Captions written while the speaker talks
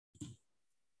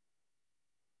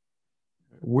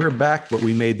We're back, but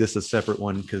we made this a separate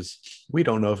one because we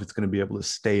don't know if it's going to be able to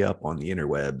stay up on the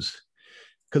interwebs.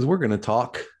 Because we're going to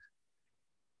talk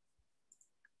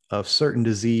of certain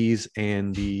disease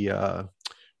and the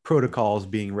protocols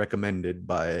being recommended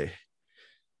by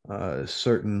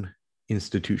certain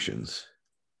institutions.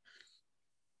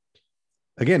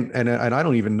 Again, and I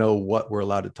don't even know what we're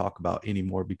allowed to talk about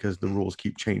anymore because the rules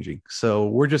keep changing. So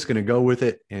we're just going to go with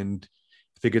it. And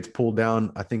if it gets pulled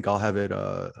down, I think I'll have it,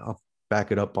 I'll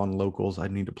back it up on locals. I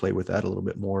need to play with that a little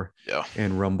bit more. Yeah.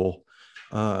 And Rumble.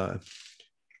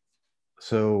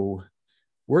 So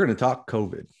we're going to talk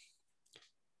COVID.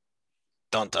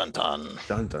 Dun, dun, dun.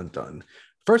 Dun, dun, dun.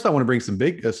 First, I want to bring some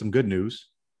good news,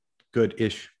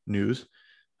 good-ish news.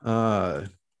 So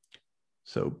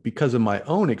because of my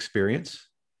own experience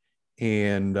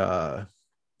and I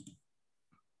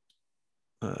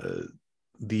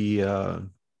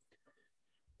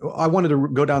wanted to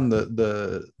go down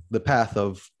the path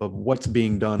of what's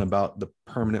being done about the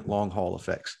permanent long haul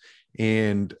effects.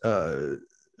 And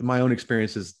my own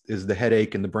experience is the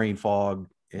headache and the brain fog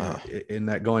and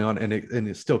that going on, and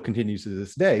it still continues to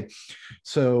this day.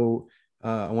 So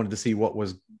I wanted to see what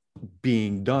was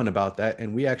being done about that,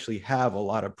 and we actually have a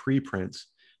lot of preprints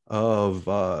of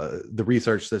the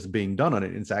research that's being done on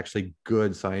it. It's actually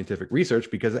good scientific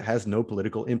research because it has no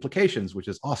political implications, which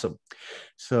is awesome.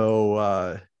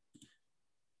 So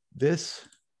this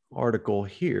article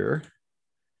here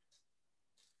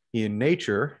in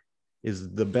Nature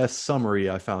is the best summary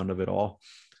I found of it all.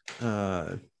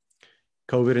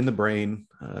 COVID in the brain,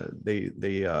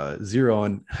 they zero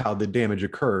on how the damage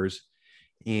occurs.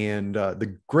 And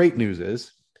the great news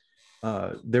is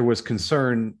there was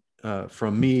concern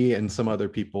from me and some other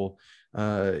people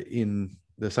in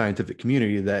the scientific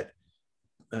community that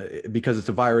because it's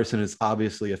a virus and it's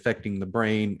obviously affecting the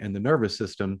brain and the nervous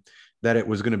system, that it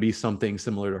was going to be something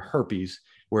similar to herpes,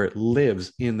 where it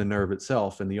lives in the nerve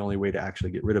itself. And the only way to actually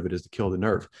get rid of it is to kill the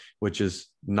nerve, which is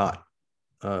not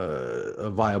a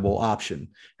viable option.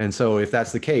 And so if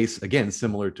that's the case, again,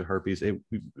 similar to herpes,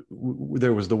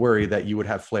 there was the worry that you would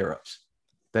have flare-ups,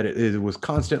 that it was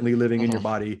constantly living in your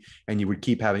body and you would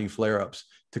keep having flare-ups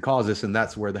to cause this. And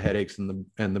that's where the headaches and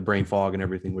the brain fog and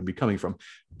everything would be coming from.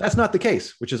 That's not the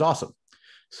case, which is awesome.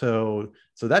 So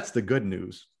that's the good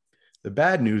news. The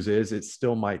bad news is it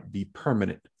still might be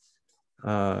permanent.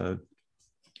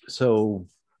 So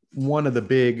one of the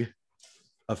big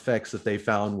effects that they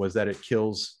found was that it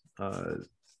kills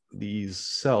these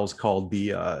cells called the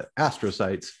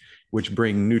astrocytes, which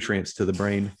bring nutrients to the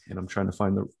brain. And I'm trying to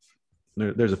find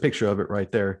there's a picture of it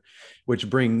right there, which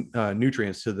bring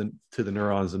nutrients to the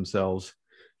neurons themselves.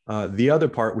 The other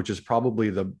part, which is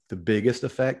probably the biggest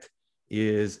effect,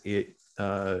 is it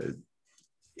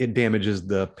damages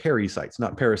the pericytes,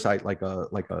 not parasite like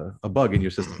a bug in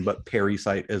your system, but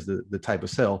pericyte as the type of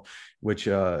cell, which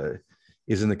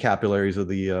is in the capillaries of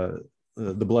the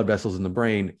blood vessels in the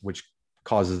brain, which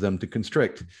causes them to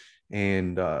constrict,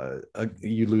 and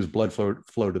you lose blood flow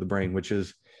to the brain, which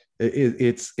is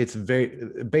it's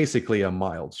very basically a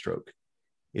mild stroke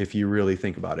if you really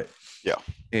think about it. Yeah.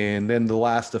 And then the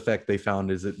last effect they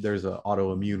found is that there's an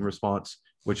autoimmune response,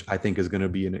 which I think is going to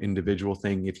be an individual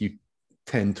thing. If you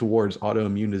tend towards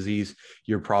autoimmune disease,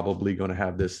 you're probably going to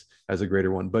have this as a greater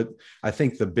one. But I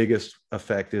think the biggest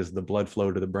effect is the blood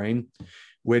flow to the brain,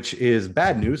 which is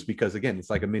bad news because, again, it's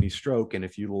like a mini stroke. And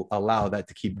if you allow that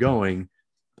to keep going,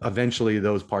 eventually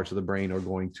those parts of the brain are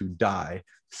going to die,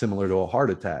 similar to a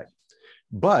heart attack.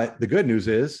 But the good news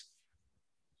is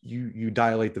you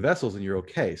dilate the vessels and you're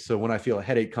okay. So when I feel a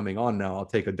headache coming on now, I'll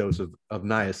take a dose of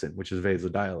niacin, which is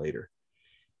vasodilator.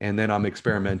 And then I'm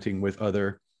experimenting with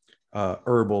other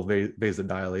herbal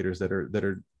vasodilators that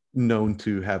are known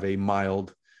to have a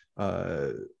mild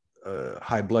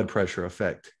high blood pressure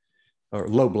effect or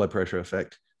low blood pressure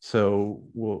effect. So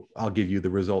I'll give you the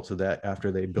results of that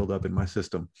after they build up in my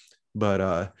system.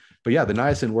 But yeah, the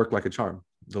niacin worked like a charm.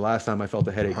 The last time I felt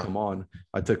a headache come on,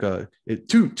 I took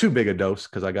too big a dose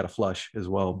because I got a flush as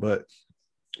well. But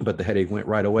the headache went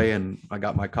right away and I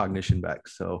got my cognition back.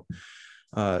 So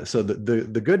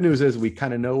the good news is we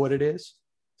kind of know what it is,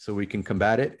 so we can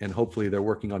combat it, and hopefully they're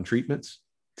working on treatments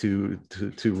to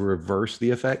reverse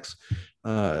the effects.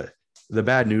 The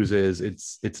bad news is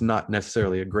it's not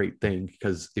necessarily a great thing,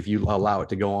 because if you allow it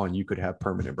to go on, you could have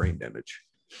permanent brain damage.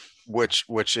 Which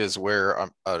is where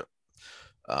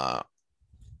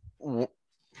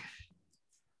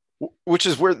which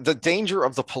is where the danger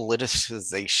of the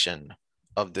politicization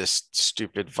of this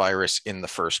stupid virus in the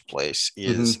first place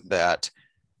is, that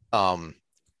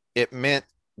it meant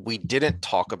we didn't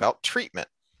talk about treatment.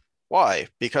 Why?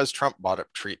 Because Trump brought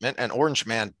up treatment and Orange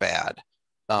Man bad.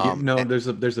 No, there's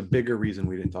a bigger reason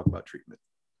we didn't talk about treatment.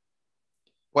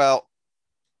 Well,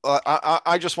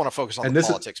 I just want to focus on And the this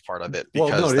politics part of it, well,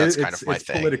 no, because that's kind of my it's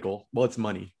thing. political. Well, it's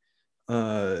money,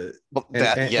 But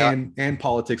that, yeah, and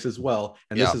politics as well.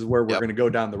 And yeah, this is where we're yep. going to go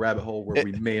down the rabbit hole where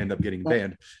we may end up getting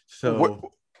banned.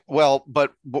 So, well,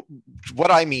 but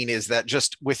what I mean is that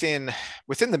just within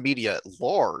the media at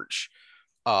large,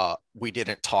 we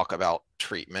didn't talk about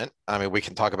treatment. I mean, we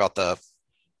can talk about the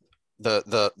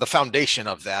foundation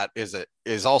of that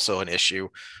is also an issue,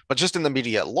 but just in the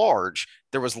media at large,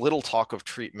 there was little talk of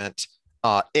treatment,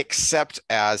 except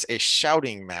as a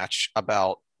shouting match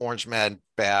about Orange Man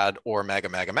bad or MAGA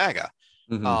MAGA MAGA.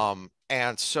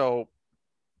 And so,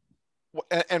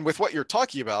 and with what you're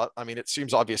talking about, I mean, it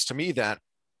seems obvious to me that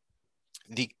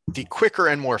the quicker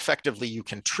and more effectively you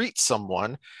can treat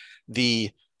someone, the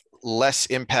less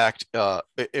impact,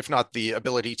 if not the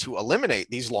ability to eliminate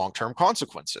these long-term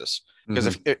consequences.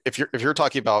 Because if you're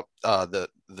talking about the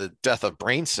death of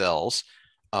brain cells,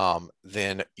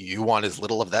 then you want as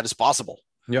little of that as possible.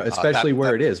 Yeah, especially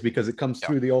where it is, because it comes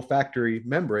through the olfactory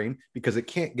membrane, because it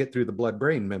can't get through the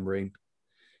blood-brain membrane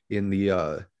in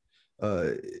the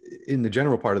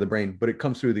general part of the brain, but it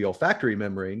comes through the olfactory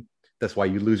membrane. That's why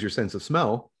you lose your sense of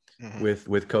smell with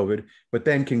COVID, but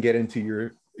then can get into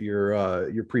your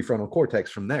prefrontal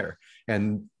cortex from there.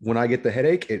 And when I get the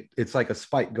headache, it's like a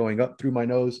spike going up through my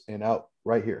nose and out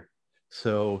right here.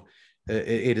 So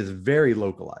it is very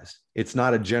localized. It's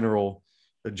not a general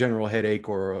headache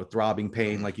or a throbbing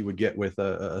pain like you would get with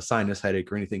a sinus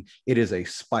headache or anything. It is a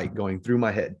spike going through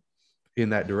my head in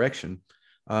that direction.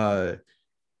 But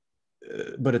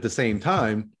at the same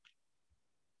time,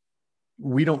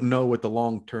 we don't know what the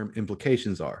long-term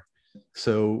implications are.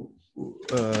 So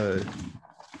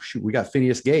we got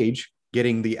Phineas Gage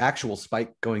getting the actual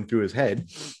spike going through his head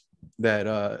that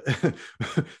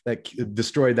that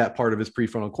destroyed that part of his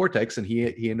prefrontal cortex, and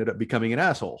he ended up becoming an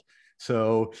asshole.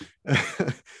 So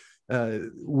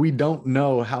we don't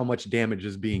know how much damage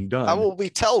is being done. How will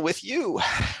we tell with you?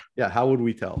 Yeah, how would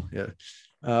we tell? Yeah.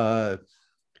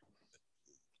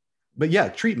 But yeah,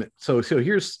 treatment. So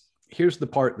here's the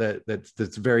part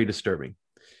that's very disturbing.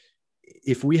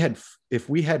 If we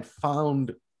had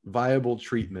found viable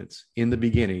treatments in the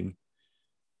beginning,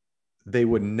 they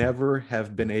would never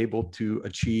have been able to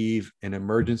achieve an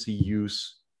emergency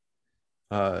use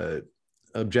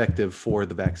objective for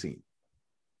the vaccine,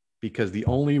 because the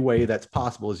only way that's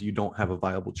possible is you don't have a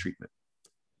viable treatment.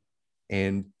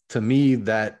 And to me,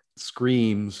 that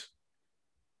screams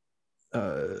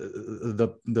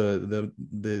the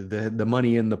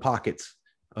money in the pockets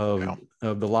of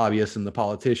the lobbyists and the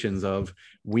politicians of,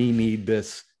 we need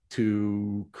this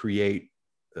to create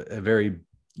a very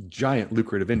giant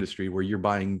lucrative industry where you're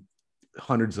buying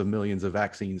hundreds of millions of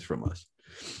vaccines from us.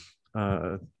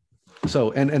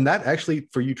 So that actually,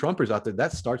 for you Trumpers out there,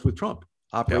 that starts with Trump,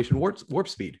 Operation Warp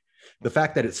Speed. The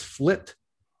fact that it's flipped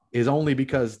is only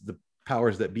because the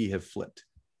powers that be have flipped.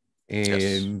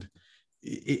 And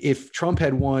if Trump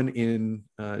had won in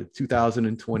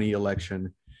 2020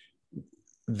 election,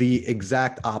 the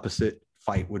exact opposite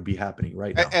fight would be happening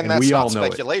right now. And that's we not all know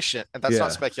speculation. And that's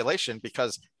not speculation,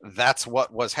 because that's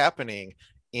what was happening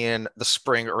in the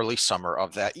spring, early summer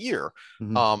of that year.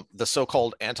 The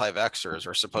so-called anti-vaxxers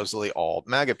are supposedly all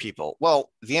MAGA people.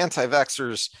 Well, the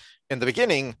anti-vaxxers in the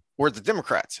beginning were the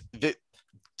Democrats. The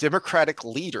Democratic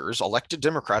leaders, elected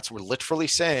Democrats, were literally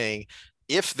saying,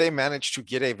 if they manage to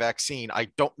get a vaccine, I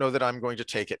don't know that I'm going to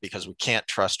take it because we can't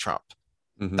trust Trump.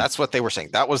 That's what they were saying.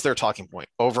 That was their talking point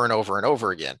over and over and over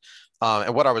again.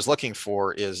 And what I was looking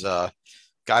for is a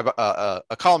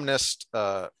columnist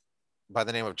by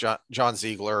the name of John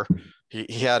Ziegler.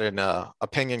 He had an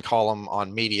opinion column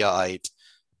on Mediaite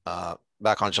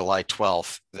back on July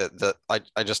 12th.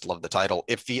 I just love the title.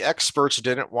 If the experts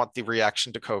didn't want the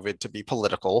reaction to COVID to be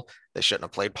political, they shouldn't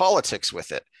have played politics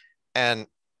with it. And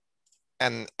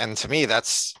to me,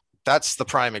 that's the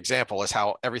prime example, is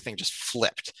how everything just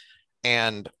flipped,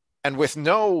 and with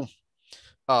no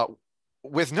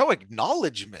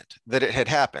acknowledgement that it had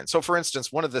happened. So, for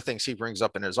instance, one of the things he brings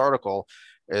up in his article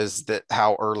is that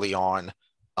how early on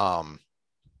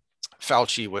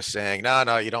Fauci was saying,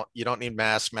 no, you don't need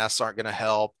masks. Masks aren't going to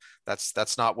help.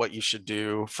 That's not what you should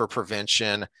do for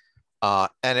prevention.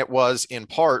 And it was in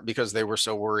part because they were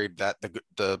so worried that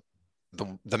the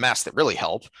masks that really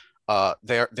help,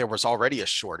 there was already a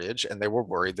shortage, and they were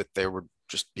worried that they would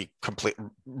just be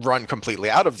run completely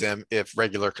out of them if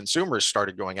regular consumers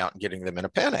started going out and getting them in a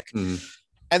panic.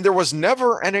 And there was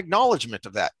never an acknowledgement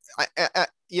of that.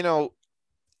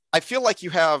 I feel like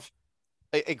you have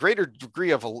a greater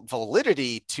degree of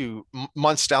validity to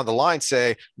months down the line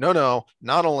say, no,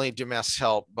 not only do masks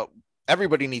help, but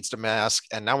everybody needs to mask,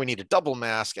 and now we need a double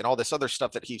mask and all this other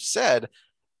stuff that he said.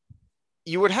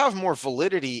 You would have more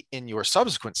validity in your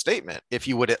subsequent statement if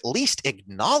you would at least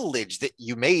acknowledge that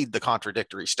you made the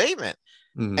contradictory statement.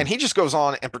 And he just goes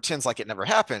on and pretends like it never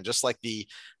happened, just like the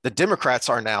Democrats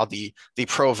are now, the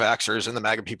pro-vaxxers and the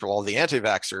MAGA people, all the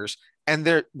anti-vaxxers, and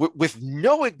they're with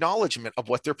no acknowledgement of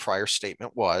what their prior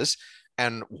statement was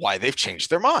and why they've changed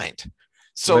their mind.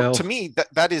 So to me,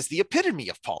 that is the epitome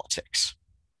of politics.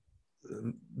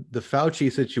 The Fauci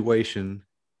situation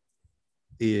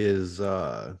is,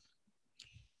 I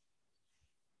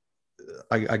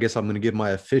guess I'm going to give my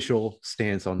official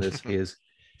stance on this is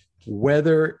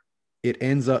whether it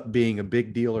ends up being a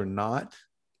big deal or not,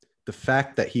 the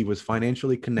fact that he was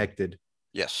financially connected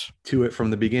to it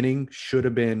from the beginning should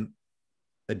have been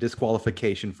a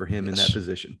disqualification for him in that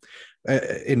position.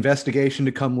 Investigation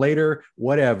to come later,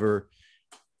 whatever,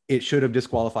 it should have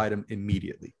disqualified him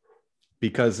immediately,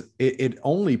 because it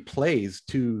only plays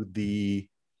to the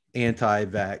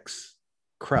anti-vax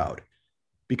crowd,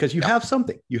 because you have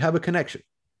something, you have a connection.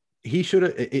 He should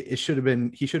have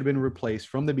been replaced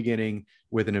from the beginning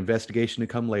with an investigation to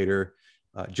come later.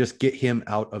 Just get him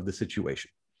out of the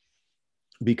situation,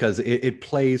 because it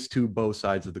plays to both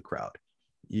sides of the crowd.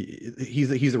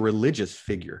 He's a religious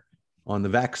figure on the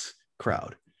vax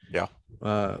crowd.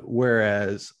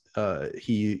 Whereas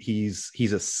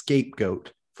he's a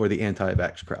scapegoat for the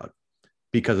anti-vax crowd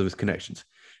because of his connections.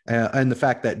 And the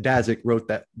fact that Daszak wrote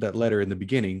that letter in the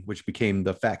beginning, which became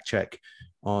the fact check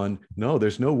on, no,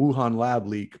 there's no Wuhan lab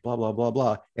leak, blah, blah, blah,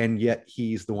 blah. And yet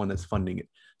he's the one that's funding it.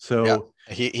 So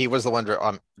he was the one,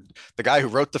 the guy who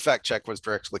wrote the fact check was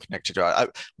directly connected to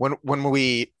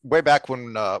it. Way back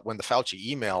when the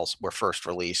Fauci emails were first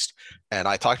released, and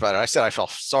I talked about it, I said I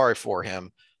felt sorry for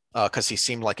him because he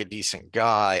seemed like a decent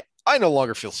guy. I no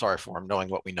longer feel sorry for him, knowing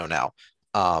what we know now.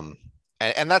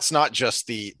 And that's not just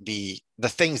the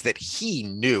things that he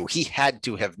knew. He had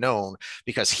to have known,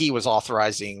 because he was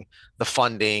authorizing the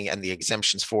funding and the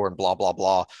exemptions for and blah, blah,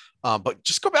 blah. But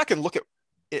just go back and look at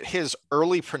his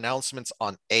early pronouncements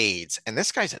on AIDS. And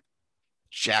this guy's a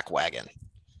jackwagon.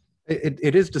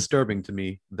 It is disturbing to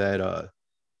me that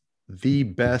the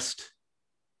best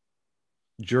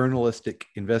journalistic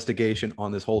investigation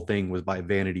on this whole thing was by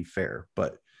Vanity Fair.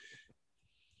 But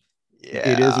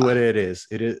it is what it is.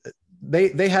 It is.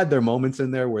 They had their moments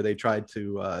in there where they tried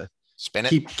to spin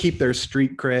it, keep their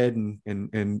street cred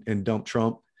and dump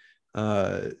Trump,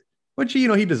 which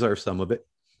he deserves some of it.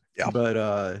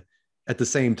 But at the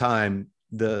same time,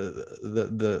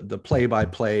 the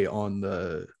play-by-play on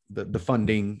the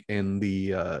funding and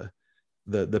the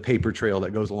paper trail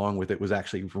that goes along with it was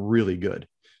actually really good.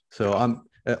 So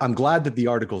I'm glad that the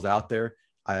article's out there.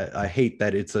 I hate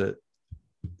that it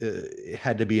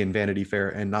had to be in Vanity Fair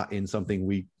and not in something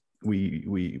we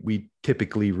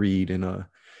typically read in our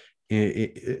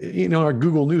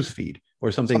Google News feed,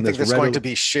 or something that's going to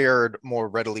be shared more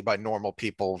readily by normal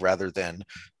people rather than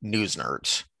news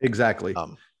nerds. Exactly.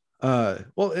 The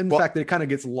fact that it kind of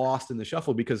gets lost in the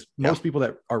shuffle, because most people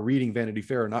that are reading Vanity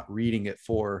Fair are not reading it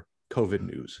for COVID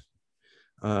news,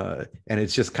 and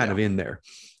it's just kind of in there.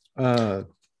 So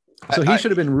he should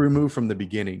have been removed from the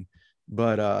beginning.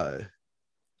 But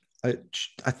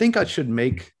I think I should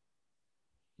make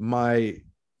my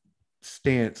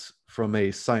stance from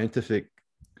a scientific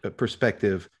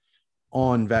perspective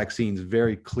on vaccines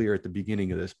very clear at the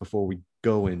beginning of this, before we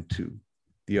go into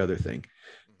the other thing,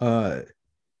 and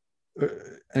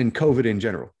COVID in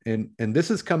general. And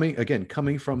this is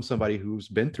coming from somebody who's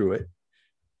been through it,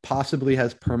 possibly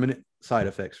has permanent side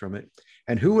effects from it.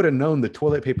 And who would have known the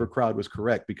toilet paper crowd was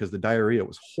correct, because the diarrhea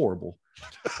was horrible.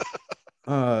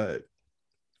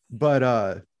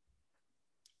 But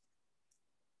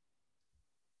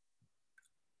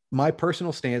my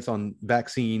personal stance on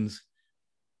vaccines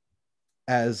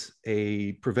as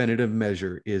a preventative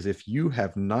measure is, if you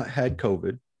have not had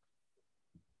COVID,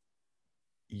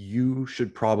 you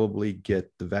should probably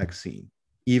get the vaccine,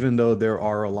 even though there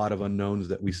are a lot of unknowns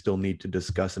that we still need to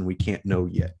discuss and we can't know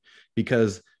yet,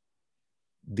 because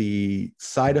the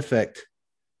side effect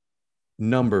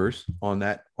numbers on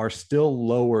that are still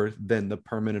lower than the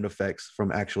permanent effects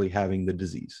from actually having the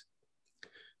disease.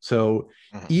 So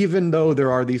even though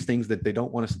there are these things that they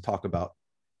don't want us to talk about,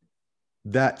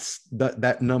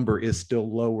 that number is still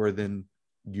lower than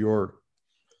your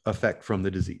effect from the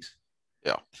disease.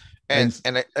 Yeah.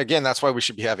 And again, that's why we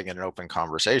should be having an open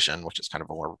conversation, which is kind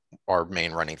of our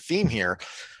main running theme here,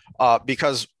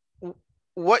 because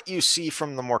what you see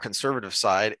from the more conservative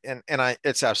side, and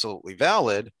it's absolutely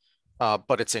valid,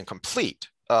 but it's incomplete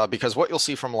because what you'll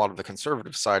see from a lot of the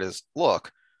conservative side is,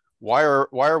 look, why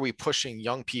are we pushing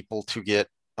young people to get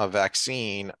a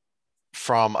vaccine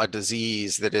from a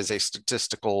disease that is a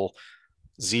statistical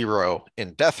zero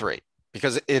in death rate?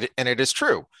 Because it is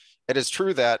true. It is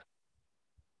true that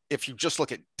if you just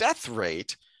look at death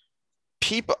rate,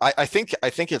 people, I think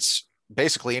it's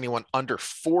basically anyone under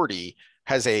 40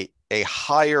 has a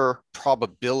higher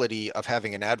probability of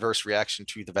having an adverse reaction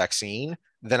to the vaccine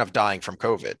than of dying from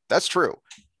COVID. That's true.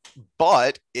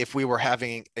 But if we were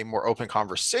having a more open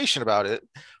conversation about it,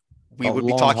 we would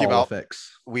be talking about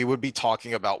effects. We would be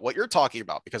talking about what you're talking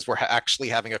about, because we're actually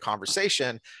having a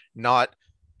conversation, not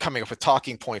coming up with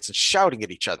talking points and shouting at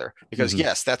each other. Because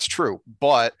yes, that's true,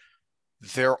 but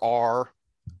there are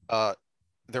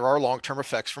long-term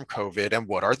effects from COVID, and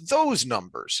what are those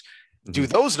numbers? Do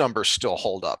those numbers still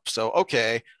hold up? So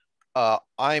okay, I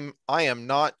am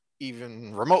not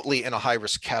even remotely in a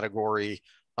high-risk category.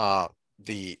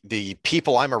 The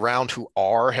people I'm around who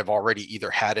have already either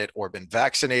had it or been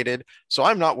vaccinated. So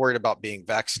I'm not worried about being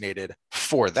vaccinated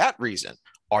for that reason.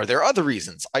 Are there other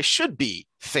reasons I should be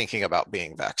thinking about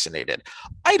being vaccinated?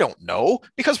 I don't know,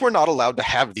 because we're not allowed to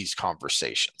have these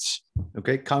conversations.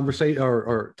 Okay, conversation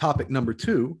or topic number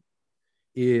 2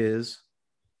 is,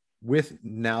 with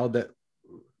now that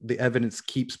the evidence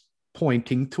keeps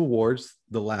pointing towards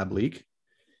the lab leak,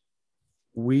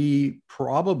 we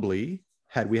probably,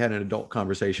 had we had an adult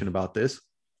conversation about this,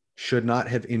 should not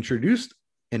have introduced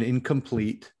an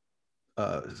incomplete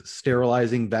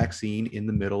sterilizing vaccine in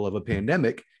the middle of a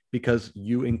pandemic, because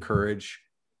you encourage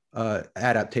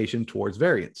adaptation towards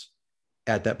variants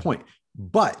at that point.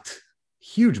 But,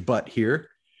 huge but here,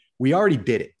 we already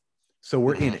did it. So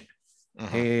we're in it.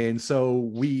 And so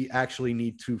we actually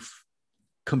need to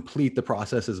complete the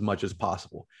process as much as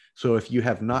possible. So if you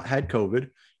have not had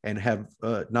COVID and have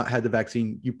not had the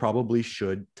vaccine, you probably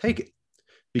should take it,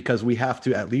 because we have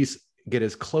to at least get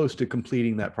as close to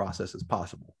completing that process as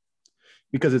possible,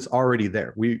 because it's already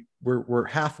there. We're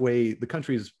halfway. The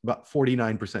country is about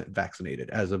 49%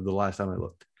 vaccinated as of the last time I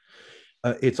looked.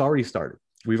 It's already started.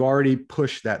 We've already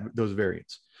pushed those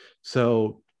variants.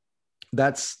 So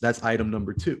that's item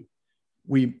number 2.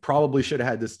 We probably should have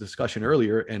had this discussion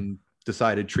earlier and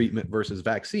decided treatment versus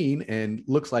vaccine, and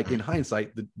looks like in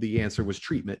hindsight the answer was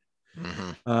treatment.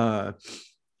 But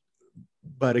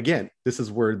again, this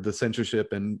is where the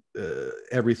censorship and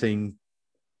everything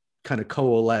kind of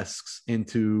coalesces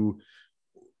into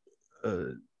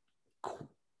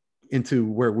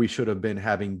where we should have been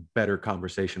having better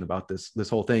conversation about this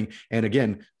whole thing. And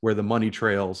again, where the money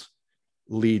trails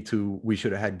lead to, we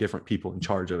should have had different people in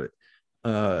charge of it.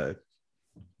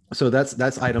 So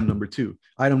that's item number 2.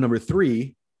 Item number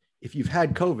 3, if you've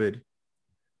had COVID,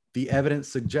 the evidence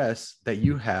suggests that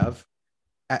you have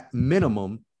at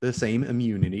minimum the same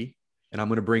immunity. And I'm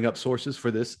going to bring up sources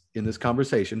for this in this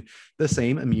conversation, the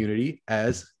same immunity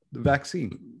as the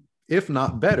vaccine, if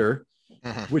not better,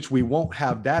 which we won't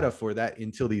have data for that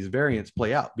until these variants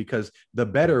play out, because the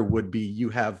better would be you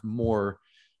have more,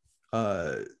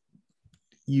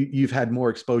 you've had more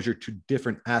exposure to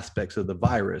different aspects of the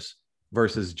virus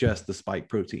versus just the spike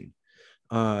protein.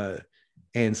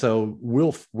 And so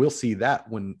we'll see that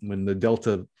when the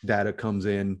Delta data comes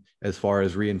in as far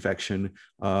as reinfection.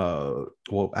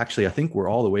 Well, actually, I think we're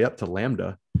all the way up to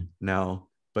Lambda now,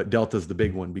 but Delta's the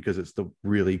big one because it's the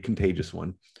really contagious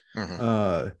one.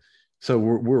 So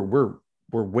we're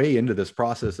way into this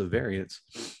process of variants.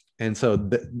 And so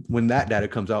when that data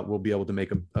comes out, we'll be able to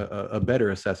make a better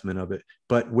assessment of it.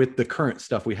 But with the current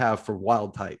stuff we have for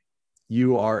wild type,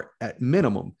 you are at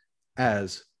minimum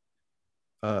as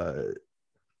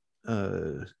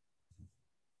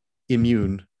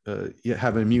immune, you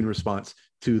have an immune response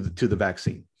to the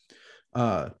vaccine.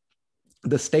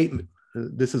 The statement,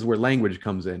 this is where language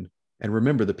comes in. And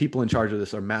remember, the people in charge of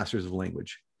this are masters of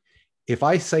language. If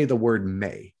I say the word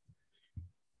may,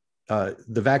 the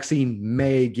vaccine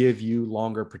may give you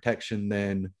longer protection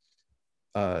than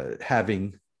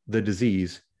having the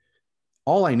disease.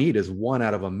 All I need is 1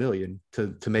 out of 1,000,000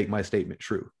 to make my statement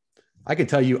true. I can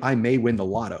tell you I may win the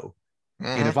lotto.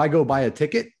 And if I go buy a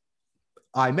ticket,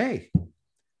 I may.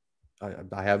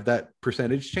 I have that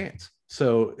percentage chance.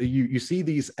 So you see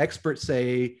these experts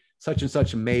say such and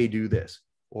such may do this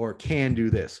or can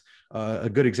do this. A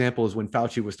good example is when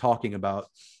Fauci was talking about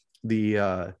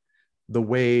the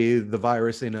way the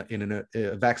virus in a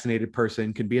vaccinated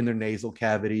person can be in their nasal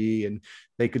cavity and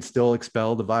they could still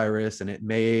expel the virus and it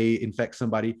may infect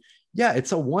somebody. Yeah,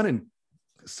 it's a 1 in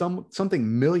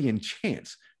something million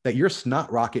chance that your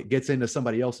snot rocket gets into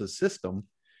somebody else's system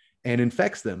and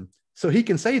infects them. So he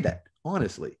can say that,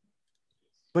 honestly.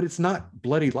 but it's not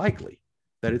bloody likely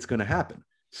that it's going to happen.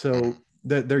 So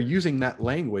they're using that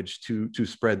language to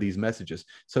spread these messages.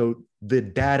 So the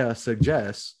data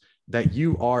suggests that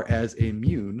you are as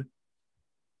immune,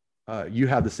 you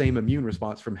have the same immune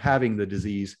response from having the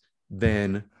disease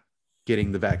than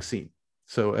getting the vaccine.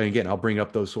 So, and again, I'll bring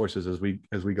up those sources as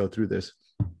we go through this.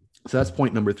 So that's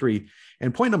point number 3.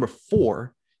 And point number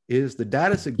 4 is the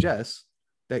data suggests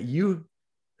that you,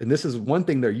 and this is one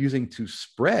thing they're using to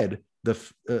spread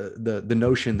the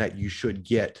notion that you should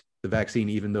get the vaccine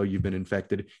even though you've been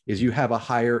infected, is you have a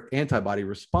higher antibody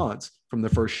response from the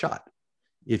first shot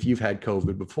if you've had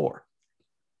COVID before.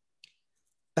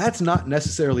 That's not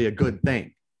necessarily a good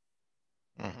thing.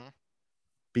 Mm-hmm.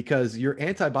 Because your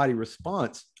antibody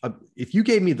response, if you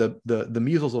gave me the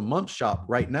measles or mumps shot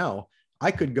right now, I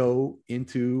could go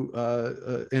into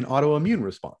an autoimmune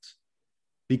response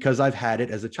because I've had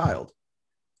it as a child,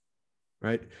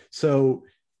 right? So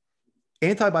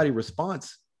antibody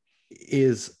response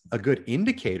is a good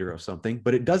indicator of something,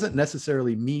 but it doesn't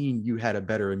necessarily mean you had a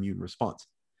better immune response.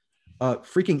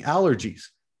 Freaking allergies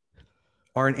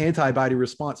are an antibody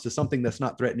response to something that's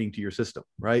not threatening to your system,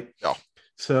 right? Yeah.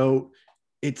 So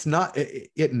it's not,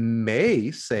 it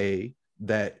may say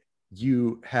that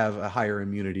you have a higher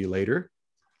immunity later,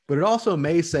 but it also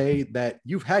may say that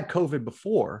you've had COVID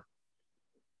before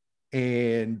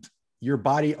and your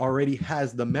body already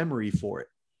has the memory for it,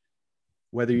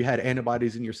 whether you had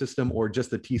antibodies in your system or just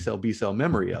the T cell, B cell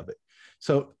memory of it.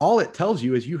 So all it tells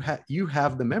you is you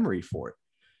have the memory for it.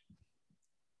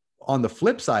 On the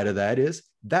flip side of that is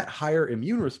that higher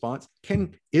immune response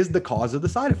is the cause of the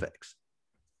side effects.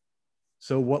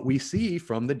 So what we see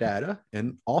from the data,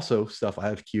 and also stuff I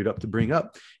have queued up to bring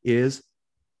up, is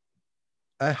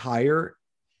a higher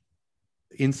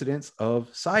incidence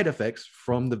of side effects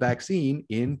from the vaccine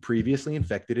in previously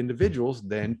infected individuals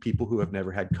than people who have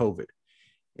never had COVID.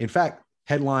 In fact,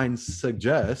 headlines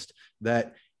suggest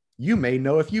that you may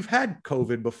know if you've had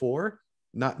COVID before,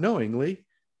 not knowingly,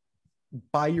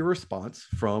 by your response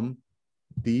from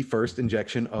the first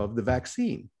injection of the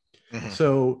vaccine. Mm-hmm.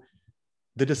 So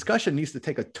the discussion needs to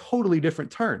take a totally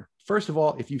different turn. First of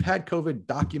all, if you've had COVID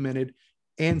documented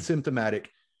and symptomatic,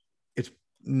 it's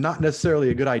not necessarily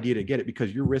a good idea to get it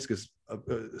because your risk is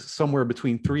somewhere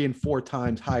between 3 and 4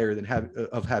 times higher than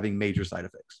having major side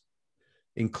effects,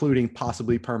 including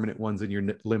possibly permanent ones in your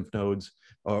lymph nodes.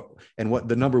 And what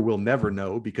the number we'll never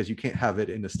know, because you can't have it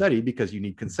in the study because you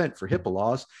need consent for HIPAA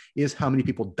laws, is how many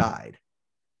people died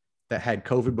that had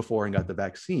COVID before and got the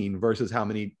vaccine versus how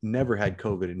many never had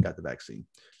COVID and got the vaccine.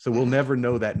 So we'll never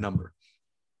know that number.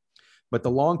 But the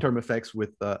long-term effects with,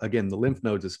 again, the lymph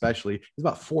nodes especially, is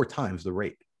about 4 times the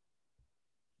rate.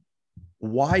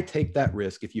 Why take that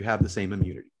risk if you have the same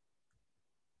immunity?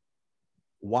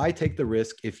 Why take the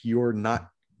risk if you're not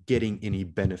getting any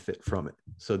benefit from it?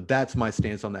 So that's my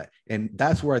stance on that. And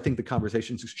that's where I think the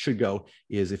conversation should go,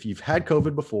 is if you've had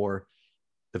COVID before,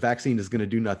 the vaccine is going to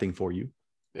do nothing for you.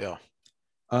 Yeah.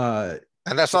 And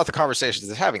that's not the conversation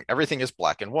it's having. Everything is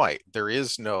black and white. There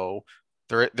is no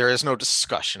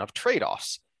discussion of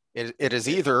trade-offs. It is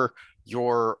either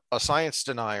you're a science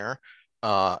denier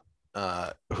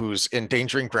who's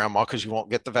endangering grandma because you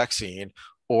won't get the vaccine,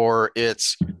 or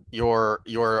it's you're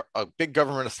a big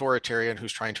government authoritarian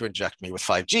who's trying to inject me with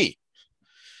 5G.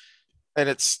 And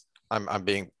it's I'm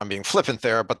being flippant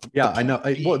there, but I know.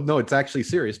 Well, no, it's actually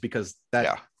serious because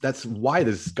that's why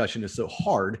the discussion is so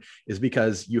hard, is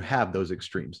because you have those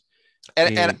extremes.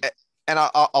 And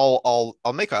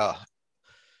I'll make an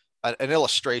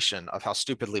illustration of how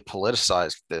stupidly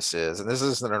politicized this is. And this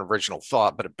isn't an original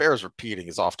thought, but it bears repeating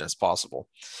as often as possible.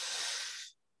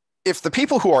 If the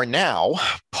people who are now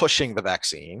pushing the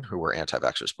vaccine, who were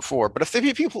anti-vaxxers before, but if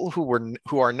the people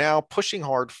who are now pushing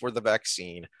hard for the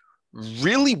vaccine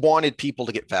really wanted people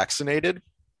to get vaccinated,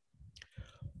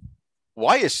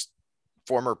 why is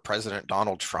former President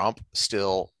Donald Trump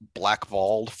still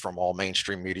blackballed from all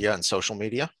mainstream media and social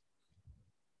media?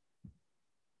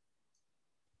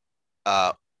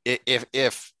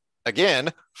 If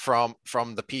again, from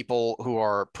the people who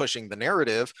are pushing the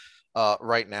narrative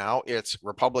right now, it's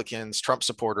Republicans, Trump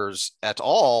supporters et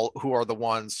al. Who are the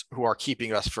ones who are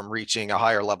keeping us from reaching a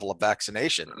higher level of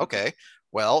vaccination. Okay,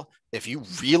 well, if you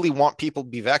really want people to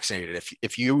be vaccinated,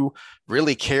 if you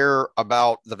really care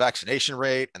about the vaccination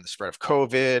rate and the spread of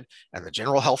COVID and the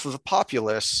general health of the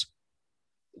populace,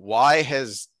 why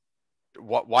has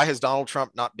Donald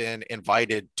Trump not been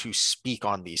invited to speak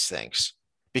on these things?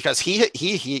 Because he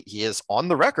is on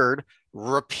the record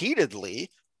repeatedly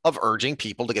of urging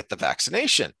people to get the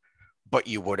vaccination. But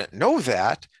you wouldn't know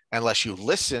that unless you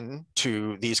listen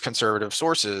to these conservative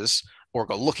sources or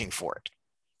go looking for it.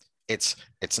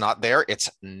 It's not there. It's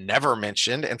never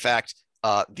mentioned. In fact,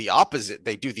 the opposite.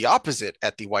 They do the opposite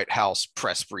at the White House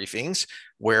press briefings,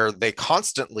 where they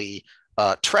constantly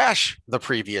trash the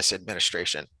previous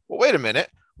administration. Well, wait a minute.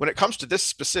 When it comes to this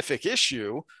specific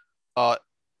issue,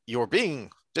 you're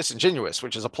being disingenuous,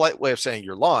 which is a polite way of saying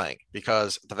you're lying,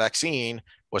 because the vaccine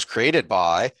was created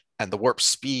by and the warp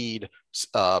speed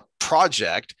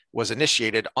project was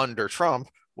initiated under Trump,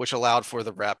 which allowed for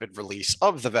the rapid release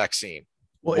of the vaccine.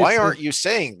 Well, Why aren't you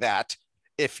saying that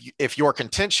if your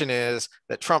contention is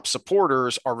that Trump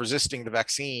supporters are resisting the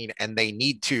vaccine and they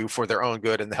need to for their own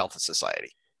good and the health of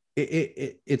society?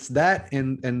 It's that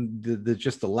and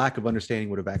just the lack of understanding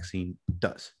what a vaccine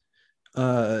does.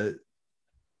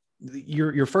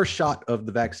 Your first shot of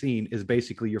the vaccine is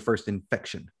basically your first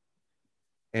infection.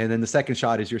 And then the second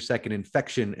shot is your second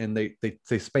infection, and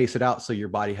they space it out so your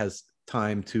body has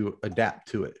time to adapt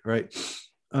to it, right?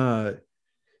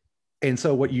 And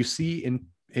so what you see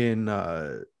in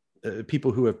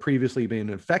people who have previously been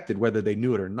infected, whether they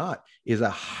knew it or not, is a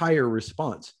higher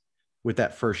response with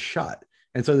that first shot.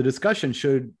 And so the discussion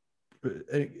should,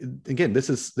 again, this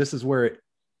is where it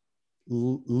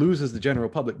loses the general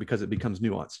public because it becomes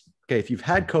nuanced. Okay, if you've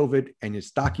had COVID and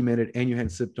it's documented and you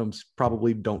had symptoms,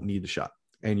 probably don't need the shot,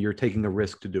 and you're taking a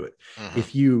risk to do it. Mm-hmm.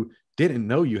 If you didn't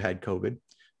know you had COVID,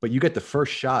 but you get the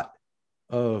first shot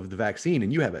of the vaccine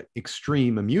and you have an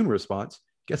extreme immune response,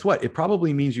 guess what? It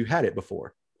probably means you had it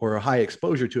before or a high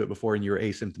exposure to it before and you're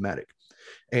asymptomatic.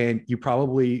 And you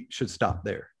probably should stop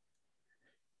there.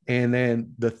 And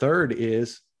then the third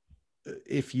is,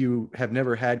 if you have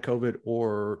never had COVID,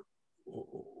 or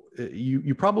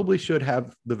you probably should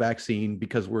have the vaccine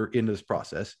because we're in this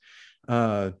process,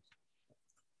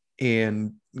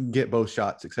 and get both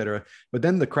shots, et cetera. But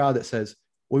then the crowd that says,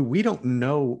 well, we don't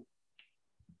know,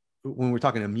 when we're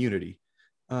talking immunity,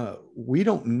 we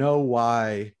don't know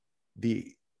why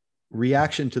the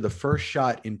reaction to the first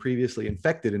shot in previously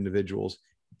infected individuals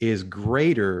is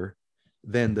greater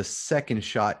than the second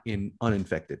shot in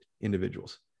uninfected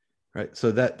individuals, right?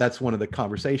 So that's one of the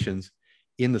conversations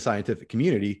in the scientific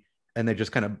community, and they're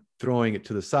just kind of throwing it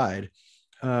to the side.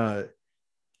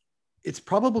 It's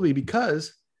probably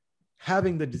because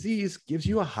having the disease gives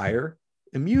you a higher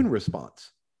immune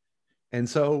response. And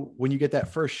so when you get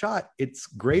that first shot, it's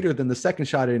greater than the second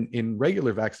shot in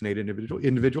regular vaccinated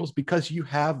individuals because you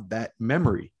have that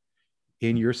memory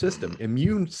in your system.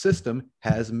 Immune system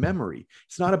has memory.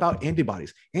 It's not about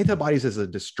antibodies. Antibodies is a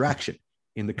distraction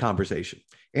in the conversation.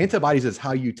 Antibodies is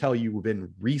how you tell you've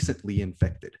been recently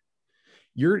infected.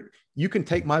 You can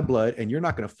take my blood and you're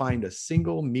not going to find a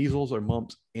single measles or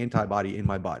mumps antibody in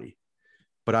my body,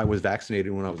 but I was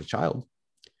vaccinated when I was a child.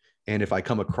 And if I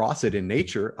come across it in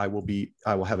nature, I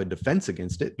will have a defense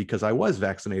against it because I was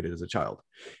vaccinated as a child.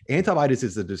 Antibodies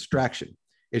is a distraction.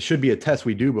 It should be a test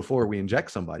we do before we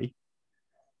inject somebody,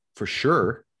 for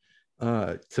sure,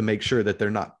 to make sure that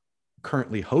they're not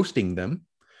currently hosting them.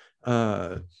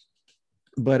 But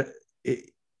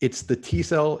it's the T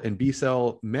cell and B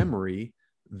cell memory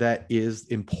that is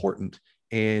important.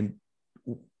 And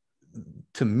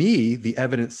to me, the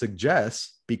evidence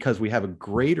suggests, because we have a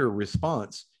greater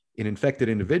response in infected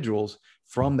individuals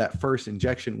from that first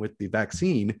injection with the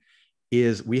vaccine,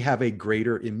 is we have a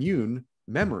greater immune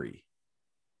memory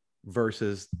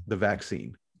versus the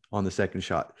vaccine on the second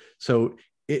shot. So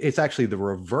it's actually the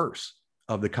reverse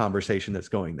of the conversation that's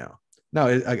going now. Now,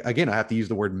 again, I have to use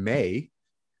the word may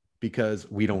because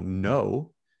we don't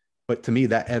know, but to me,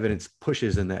 that evidence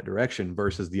pushes in that direction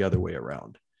versus the other way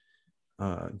around.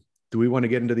 Do we want to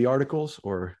get into the articles,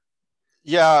 or?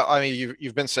 Yeah, I mean,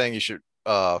 you've been saying you should,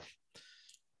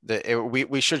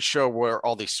 we should show where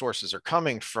all these sources are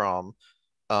coming from.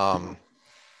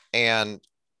 And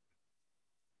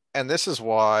this is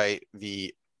why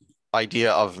the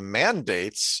idea of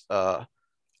mandates are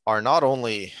not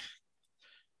only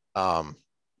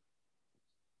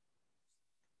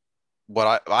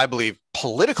what I believe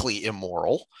politically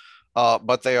immoral,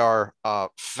 but they are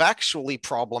factually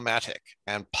problematic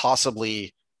and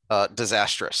possibly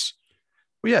disastrous.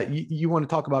 Well, yeah, you want to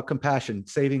talk about compassion,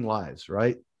 saving lives,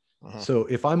 right? Uh-huh. So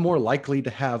if I'm more likely to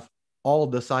have all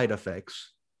the side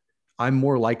effects, I'm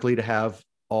more likely to have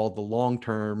all the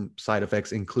long-term side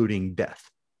effects, including death,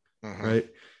 right?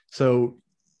 So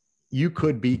you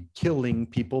could be killing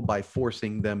people by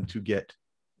forcing them to get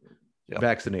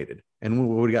vaccinated. And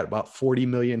we got about 40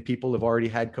 million people have already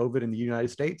had COVID in the United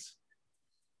States.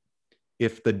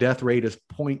 If the death rate is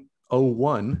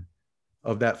 0.01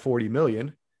 of that 40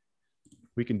 million,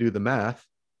 we can do the math.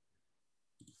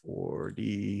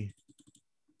 40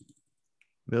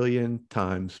 million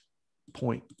times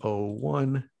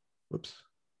 0.01. Whoops.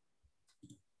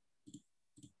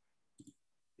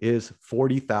 is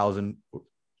 40,000.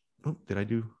 Oh, did I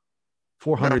do No,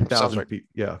 sounds 400,000 right. people?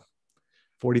 Yeah,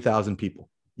 40,000 people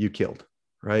you killed,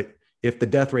 right? If the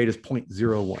death rate is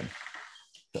 0.01.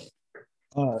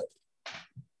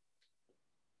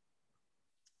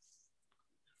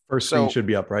 First screen So, should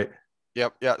be up, right?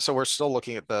 yep, yeah. So we're still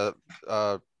looking at the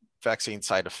vaccine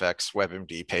side effects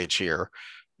WebMD page here,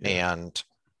 Yeah. and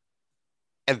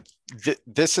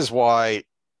this is why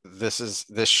this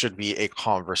should be a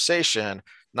conversation,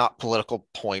 not political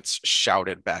points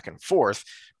shouted back and forth,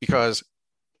 because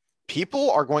people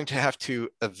are going to have to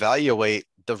evaluate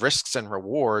the risks and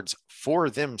rewards for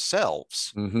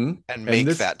themselves Mm-hmm. and And make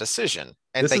this that decision.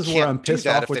 And this they is where I'm can't do pissed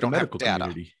that off if they with the don't have medical data.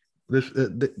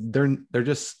 community. They're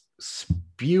just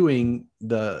spewing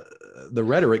the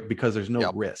rhetoric because there's no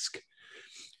Yep. risk.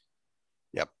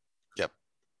 Yep. Yep.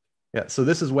 Yeah. So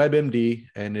this is WebMD,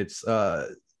 and it's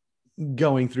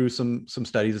going through some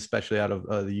studies, especially out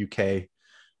of the UK,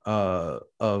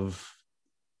 of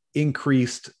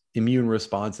increased immune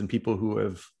response in people who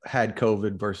have had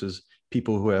COVID versus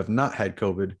people who have not had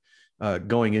COVID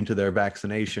going into their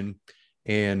vaccination,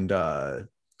 and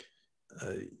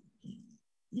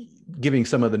giving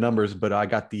some of the numbers, but I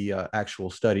got the actual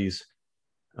studies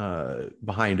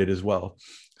behind it as well.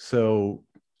 So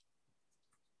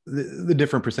the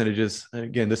different percentages,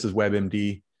 again, this is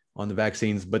WebMD on the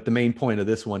vaccines, but the main point of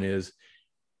this one is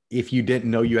if you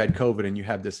didn't know you had COVID and you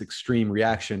have this extreme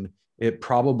reaction, it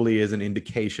probably is an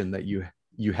indication that you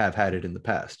have had it in the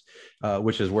past,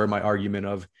 which is where my argument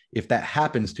of if that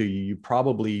happens to you, you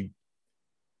probably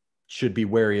should be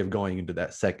wary of going into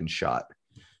that second shot.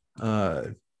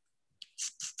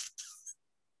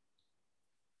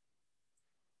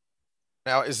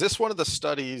 Now, is this one of the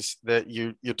studies that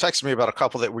you texted me about, a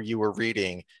couple that you were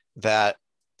reading that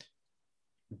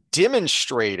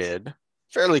demonstrated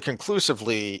fairly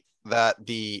conclusively that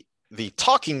the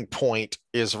talking point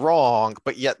is wrong,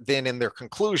 but yet then in their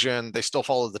conclusion they still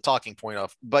follow the talking point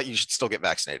of, but you should still get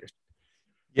vaccinated?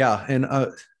 Yeah, and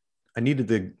I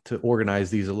needed to organize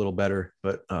these a little better,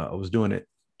 but I was doing it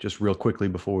just real quickly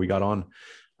before we got on.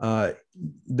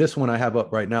 This one I have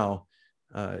up right now.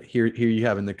 Here you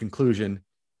have in the conclusion,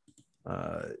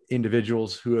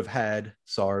 individuals who have had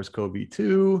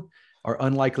SARS-CoV-2 are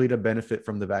unlikely to benefit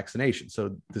from the vaccination.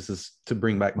 So this is to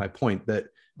bring back my point that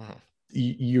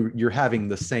you're having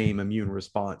the same immune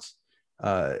response.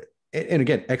 And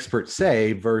again, experts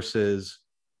say versus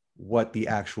what the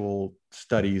actual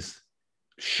studies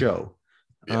show.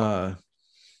 Yeah.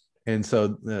 And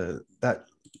so that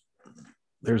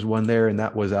there's one there, and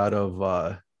that was out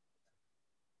of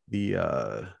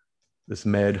this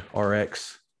Med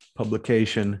RX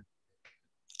publication.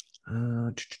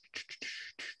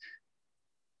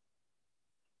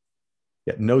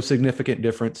 Yeah, no significant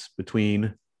difference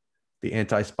between the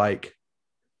anti-spike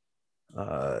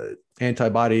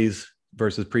antibodies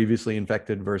versus previously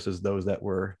infected versus those that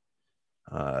were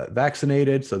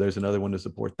vaccinated. So there's another one to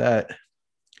support that.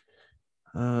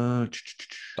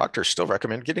 Doctors still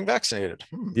recommend getting vaccinated.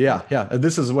 Yeah.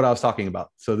 This is what I was talking about.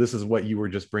 So this is what you were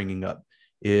just bringing up,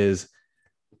 is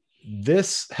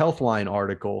this Healthline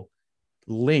article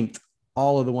linked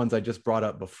all of the ones I just brought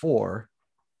up before,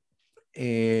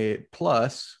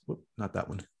 plus, not that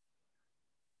one.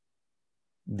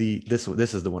 This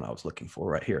is the one I was looking for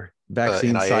right here.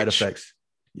 Vaccine side effects.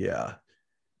 Yeah.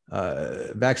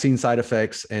 Vaccine side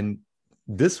effects. And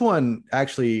this one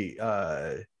actually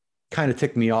kind of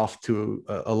ticked me off to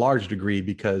a large degree,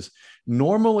 because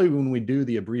normally when we do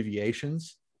the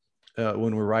abbreviations,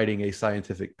 when we're writing a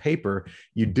scientific paper,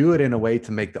 you do it in a way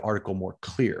to make the article more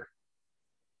clear.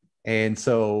 And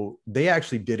so they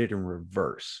actually did it in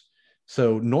reverse.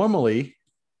 So normally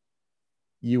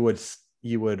you would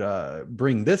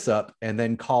bring this up and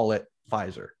then call it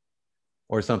Pfizer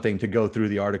or something to go through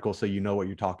the article so you know what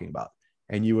you're talking about.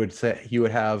 And you would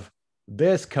have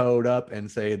this code up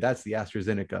and say that's the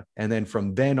AstraZeneca, and then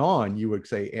from then on you would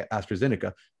say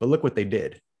AstraZeneca. But look what they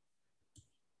did.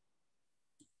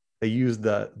 They used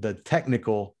the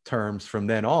technical terms from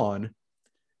then on,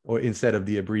 or instead of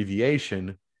the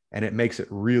abbreviation, and it makes it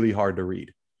really hard to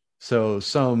read. So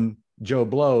some Joe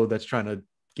Blow that's trying to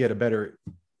get a better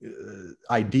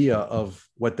idea of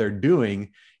what they're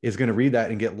doing is going to read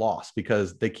that and get lost,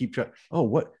 because they keep trying. Oh,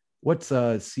 what's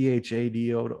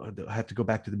CHADO? I have to go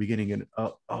back to the beginning, and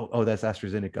oh, that's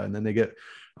AstraZeneca, and then they get,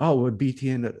 what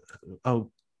BTN?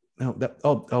 Oh, no,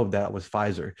 that was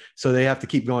Pfizer. So they have to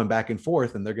keep going back and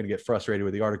forth, and they're going to get frustrated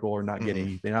with the article or not getting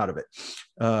anything out of it.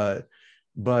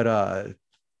 But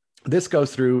this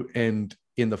goes through, and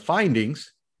in the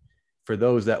findings, for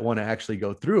those that want to actually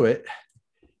go through it,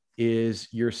 is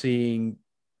you're seeing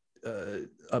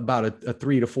about a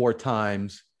 3 to 4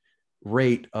 times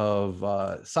rate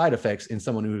of side effects in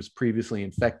someone who's previously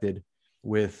infected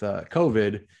with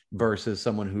COVID versus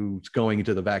someone who's going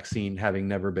into the vaccine having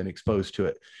never been exposed to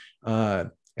it.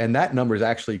 And that number is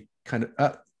actually kind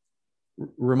of,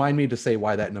 remind me to say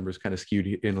why that number is kind of skewed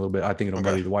in a little bit. I think it'll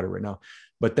muddy the water right now.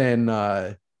 But then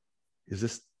is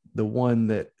this the one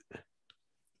that,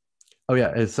 oh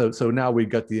yeah. And so now we've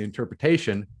got the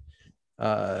interpretation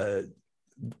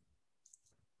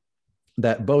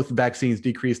that both vaccines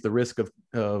decrease the risk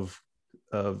of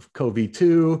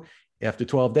COVID-2 after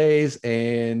 12 days,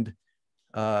 and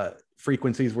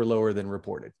frequencies were lower than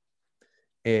reported.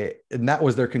 And that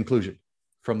was their conclusion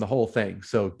from the whole thing.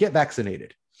 So get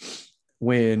vaccinated.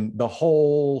 When the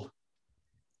whole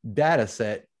data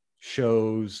set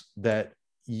shows that,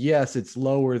 yes, it's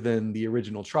lower than the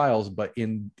original trials, but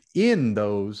in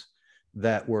those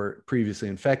that were previously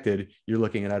infected, you're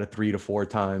looking at a 3 to 4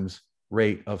 times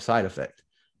rate of side effect.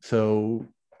 So,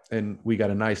 and we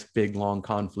got a nice big long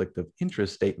conflict of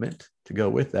interest statement to go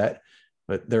with that,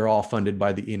 but they're all funded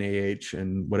by the NIH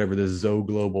and whatever the Zoe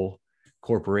Global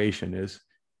Corporation is.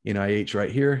 NIH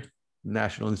right here,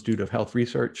 National Institute of Health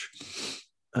Research.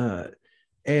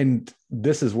 And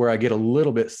this is where I get a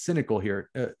little bit cynical here.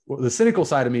 Well, the cynical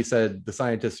side of me said the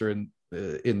scientists are in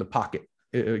the pocket,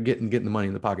 getting the money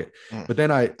in the pocket. But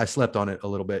then I slept on it a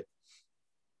little bit.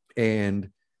 And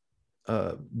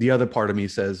the other part of me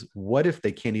says, what if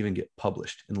they can't even get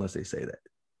published unless they say that?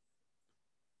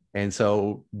 And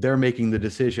so they're making the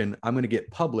decision, I'm going to get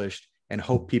published and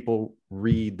hope people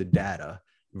read the data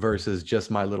versus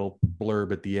just my little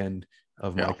blurb at the end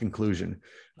of my conclusion.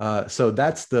 So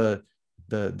that's the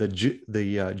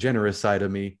generous side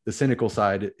of me. The cynical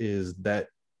side is that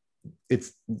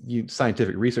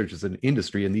scientific research is an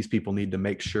industry, and these people need to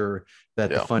make sure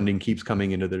that the funding keeps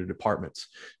coming into their departments.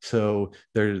 So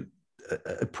there's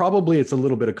probably it's a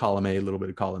little bit of column A, a little bit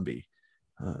of column B,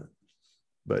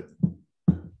 but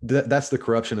that's the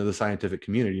corruption of the scientific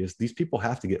community, is these people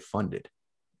have to get funded.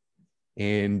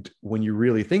 And when you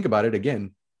really think about it,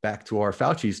 again, back to our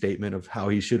Fauci statement of how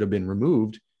he should have been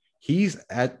removed, he's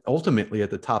ultimately at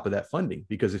the top of that funding,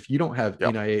 because if you don't have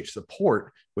NIH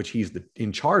support, which he's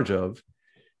in charge of,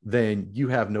 then you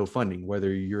have no funding,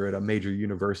 whether you're at a major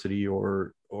university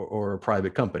or a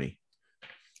private company.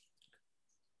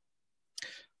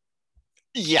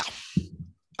 Yeah.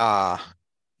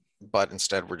 But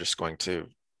instead we're just going to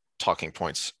talking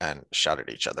points and shout at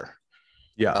each other.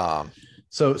 Yeah.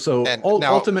 So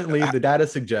ultimately the data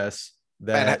suggests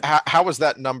that. And how was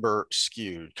that number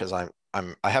skewed? Because I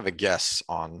have a guess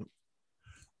on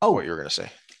what you're going to say.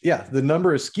 Yeah, the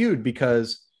number is skewed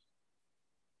because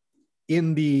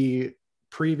in the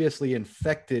previously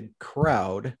infected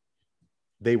crowd,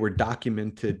 they were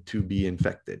documented to be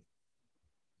infected.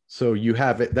 So you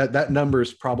have it, that number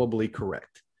is probably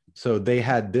correct. So they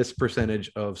had this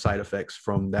percentage of side effects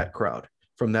from that crowd,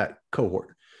 from that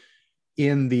cohort.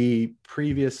 In the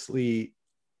previously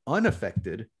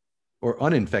unaffected or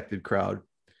uninfected crowd,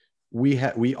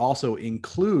 we also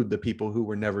include the people who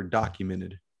were never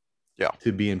documented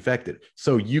to be infected.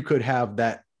 So you could have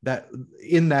that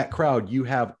in that crowd, you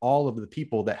have all of the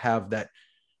people that have that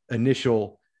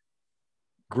initial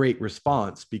great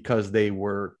response because they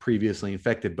were previously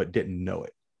infected but didn't know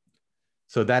it.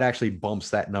 So that actually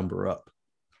bumps that number up.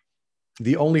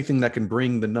 The only thing that can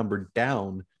bring the number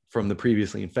down from the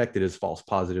previously infected is false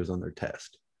positives on their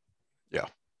test. Yeah.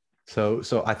 So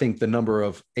I think the number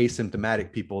of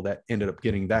asymptomatic people that ended up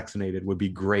getting vaccinated would be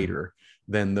greater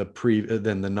than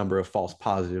the number of false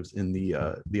positives in the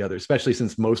other, especially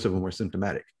since most of them were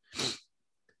symptomatic.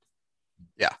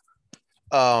 Yeah.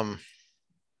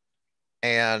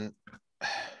 And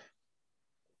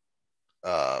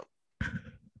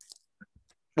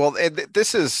well,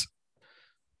 this is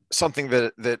something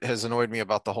that has annoyed me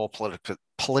about the whole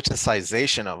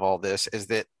politicization of all this, is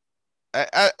that,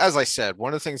 as I said,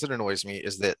 one of the things that annoys me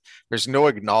is that there's no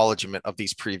acknowledgement of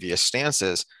these previous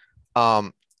stances.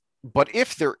 But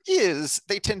if there is,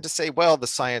 they tend to say, well, the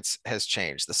science has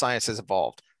changed. The science has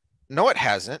evolved. No, it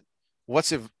hasn't.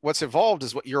 What's evolved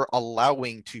is what you're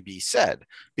allowing to be said,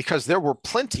 because there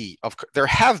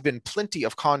have been plenty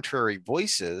of contrary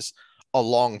voices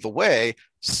along the way,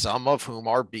 some of whom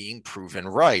are being proven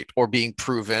right or being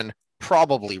proven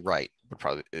probably right.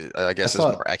 I guess is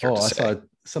more accurate to say. I saw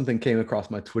something came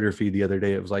across my Twitter feed the other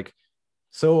day. It was like,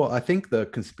 so I think the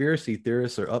conspiracy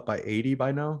theorists are up by 80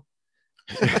 by now.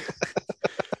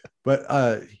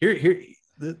 But here,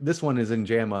 this one is in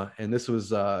JAMA, and this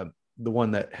was the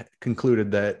one that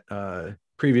concluded that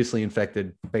previously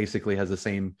infected basically has the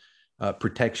same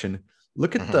protection.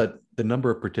 Look at the number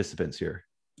of participants here.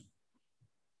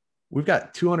 we've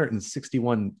got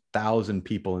 261,000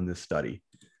 people in this study.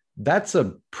 That's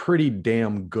a pretty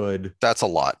damn good. That's a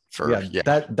lot for,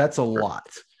 yeah. That's a lot.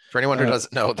 For anyone who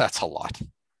doesn't know, that's a lot.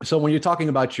 So when you're talking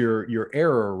about your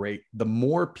error rate, the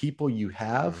more people you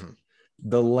have,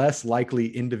 the less likely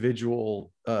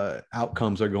individual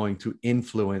outcomes are going to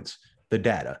influence the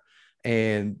data.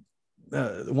 And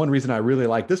one reason I really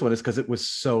like this one is because it was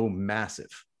so massive.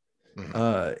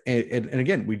 And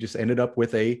again, we just ended up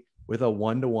with a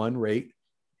 1-to-1 rate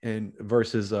and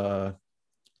versus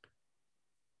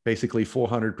basically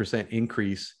 400%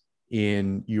 increase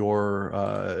in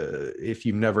your if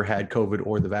you've never had COVID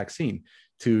or the vaccine,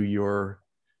 to your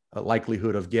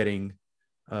likelihood of getting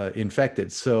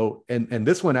infected. So, and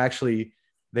this one actually,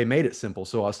 they made it simple.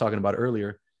 So I was talking about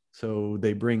earlier. So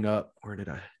they bring up,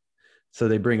 so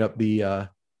they bring up the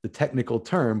technical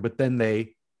term, but then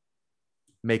they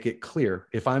make it clear.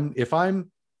 If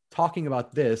I'm talking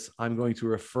about this, I'm going to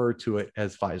refer to it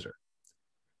as Pfizer.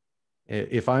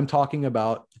 If I'm talking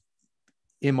about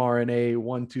mRNA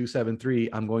 1273,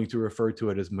 I'm going to refer to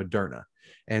it as Moderna.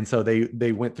 And so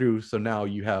they went through. So now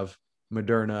you have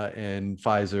Moderna and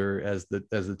Pfizer as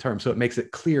the term. So it makes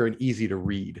it clear and easy to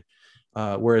read.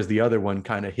 Whereas the other one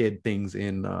kind of hid things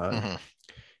in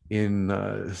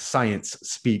science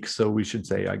speak. So we should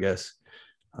say, I guess.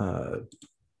 But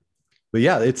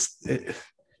yeah, it's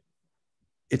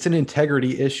an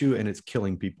integrity issue and it's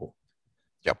killing people.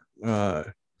 Yep.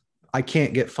 I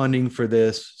can't get funding for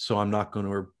this, so I'm not going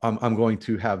to. I'm going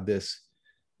to have this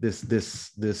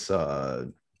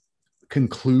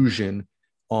conclusion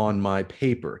on my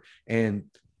paper. And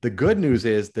the good news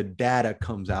is the data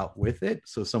comes out with it,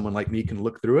 so someone like me can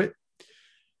look through it.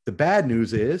 The bad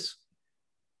news is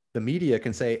the media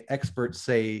can say experts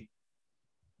say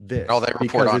this. All they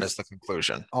report on is the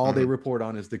conclusion. All they report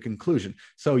on is the conclusion.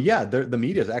 So yeah, the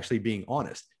media is actually being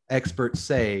honest. Experts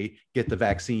say get the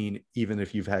vaccine even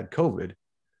if you've had COVID,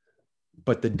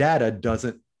 but the data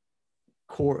doesn't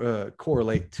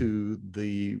correlate to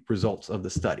the results of the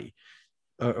study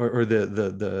or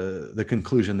the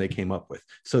conclusion they came up with.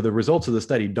 So the results of the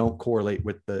study don't correlate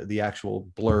with the actual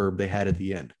blurb they had at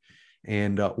the end.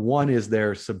 And one is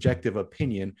their subjective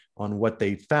opinion on what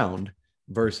they found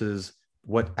versus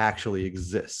what actually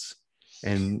exists.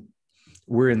 And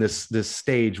we're in this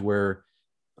stage where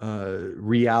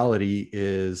reality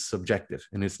is subjective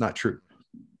and it's not true.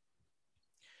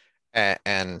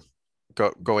 And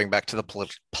going back to the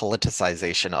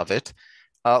politicization of it,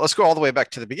 let's go all the way back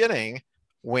to the beginning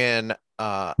when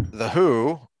the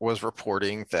WHO was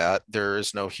reporting that there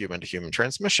is no human-to-human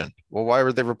transmission. Well, why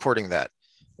were they reporting that?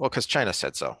 Well, because China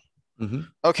said so.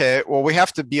 Okay, well, we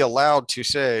have to be allowed to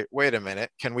say, wait a minute,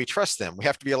 can we trust them? We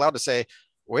have to be allowed to say,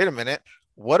 wait a minute,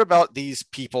 what about these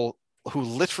people who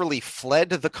literally fled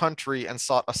the country and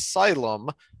sought asylum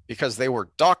because they were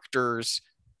doctors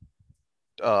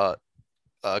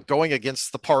going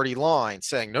against the party line,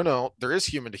 saying, no, there is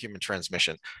human-to-human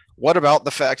transmission. What about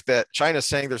the fact that China's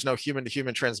saying there's no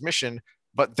human-to-human transmission,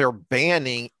 but they're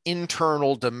banning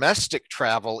internal domestic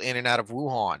travel in and out of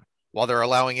Wuhan while they're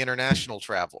allowing international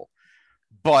travel?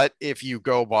 But if you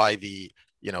go by the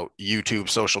YouTube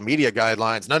social media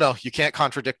guidelines, no, you can't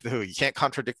contradict the WHO. You can't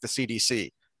contradict the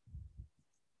CDC.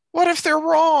 What if they're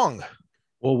wrong?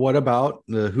 Well, what about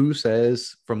the WHO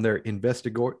says from their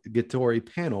investigatory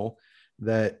panel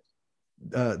that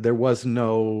there was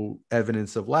no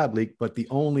evidence of lab leak, but the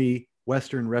only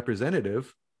Western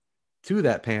representative to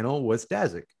that panel was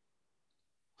Daszak.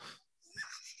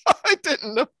 I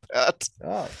didn't know that.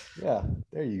 Oh, yeah.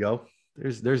 There you go.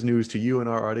 There's news to you and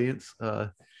our audience.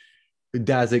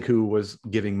 Daszak, who was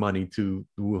giving money to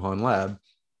the Wuhan lab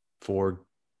for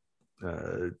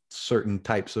certain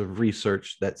types of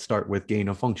research that start with gain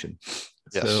of function.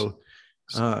 Yes.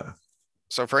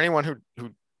 So for anyone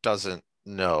who doesn't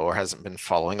know or hasn't been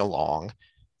following along,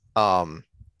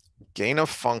 gain of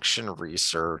function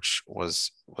research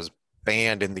was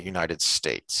banned in the United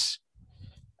States.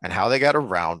 And how they got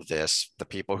around this, the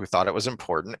people who thought it was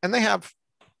important, and they have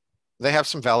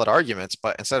some valid arguments,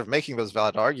 but instead of making those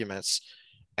valid arguments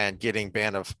and getting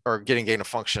gain of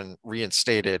function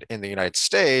reinstated in the United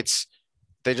States,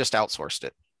 they just outsourced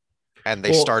it. And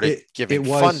they started giving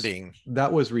funding.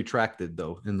 That was retracted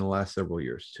though in the last several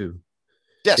years too.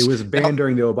 Yes. It was banned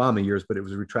during the Obama years, but it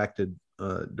was retracted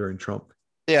during Trump.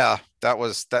 Yeah,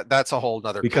 that's a whole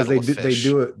nother because they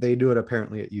do it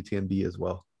apparently at UTMB as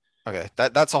well. Okay,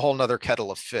 that's a whole nother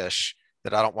kettle of fish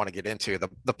that I don't want to get into.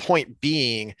 The point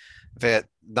being that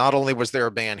not only was there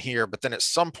a ban here, but then at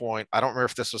some point, I don't remember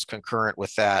if this was concurrent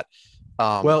with that.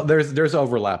 Well, there's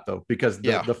overlap though, because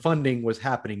the funding was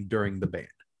happening during the ban.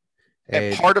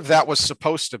 And part of that was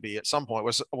supposed to be at some point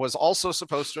was also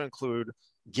supposed to include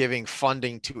giving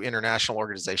funding to international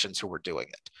organizations who were doing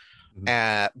it.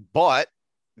 But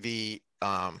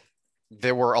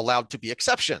there were allowed to be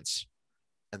exceptions.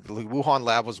 And the Wuhan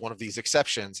lab was one of these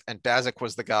exceptions. And Daszak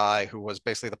was the guy who was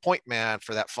basically the point man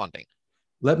for that funding.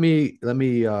 Let me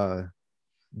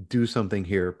do something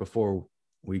here before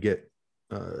we get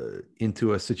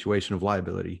into a situation of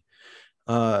liability.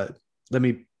 Let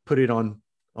me put it on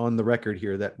the record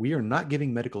here that we are not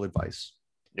giving medical advice.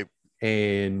 Nope.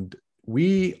 And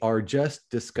we are just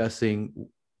discussing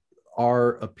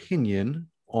our opinion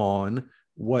on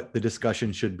what the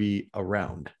discussion should be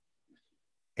around.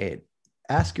 And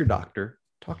ask your doctor,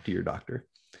 talk to your doctor.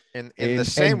 In the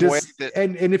same way that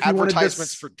and if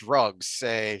advertisements for drugs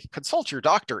say, consult your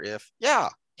doctor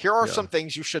here are some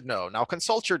things you should know. Now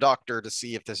consult your doctor to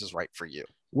see if this is right for you.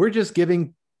 We're just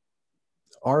giving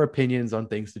our opinions on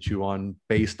things to chew on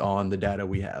based on the data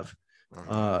we have.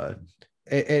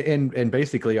 And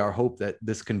basically our hope that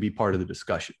this can be part of the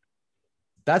discussion.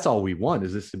 That's all we want,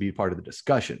 is this to be part of the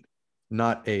discussion,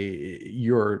 not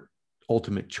your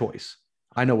ultimate choice.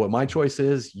 I know what my choice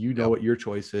is. You know what your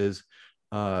choice is.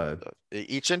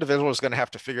 Each individual is going to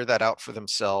have to figure that out for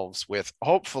themselves with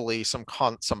hopefully some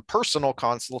personal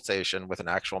consultation with an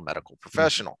actual medical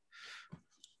professional.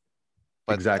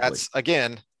 But exactly.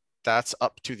 That's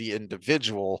up to the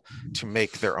individual to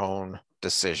make their own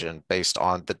decision based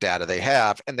on the data they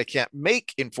have, and they can't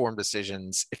make informed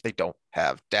decisions if they don't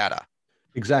have data.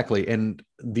 Exactly. And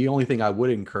the only thing I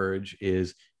would encourage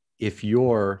is, if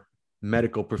your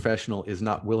medical professional is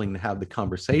not willing to have the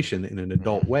conversation in an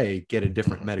adult way, get a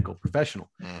different medical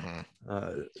professional.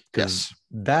 Because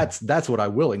that's what I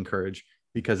will encourage,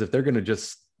 because if they're going to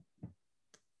just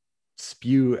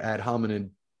spew ad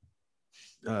hominem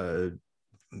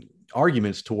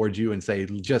arguments towards you and say,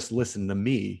 just listen to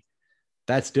me,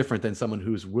 that's different than someone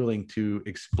who's willing to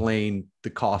explain the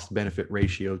cost benefit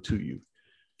ratio to you.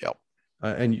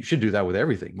 And you should do that with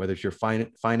everything, whether it's your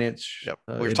finance.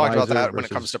 We've talked about that when it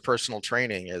comes to personal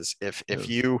training. Is if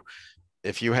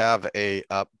you have a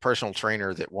personal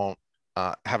trainer that won't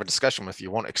have a discussion with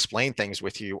you, won't explain things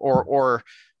with you, or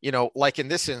like in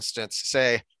this instance,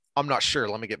 say, I'm not sure,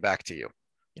 let me get back to you.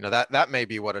 That may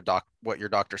be what your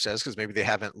doctor says, because maybe they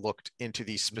haven't looked into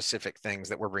these specific things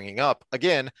that we're bringing up,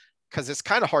 again, because it's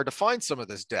kind of hard to find some of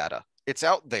this data. It's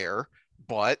out there,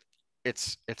 but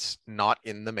it's not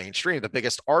in the mainstream. The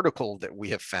biggest article that we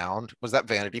have found was that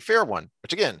Vanity Fair one,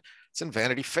 which again, it's in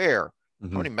Vanity Fair.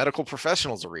 How many medical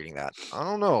professionals are reading that? I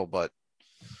don't know, but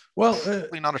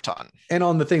probably not a ton. And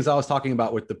on the things I was talking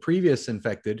about with the previous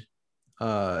infected,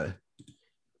 there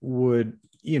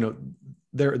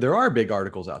are big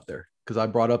articles out there, because I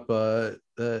brought up the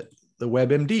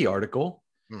WebMD article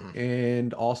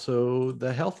and also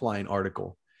the Healthline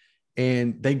article.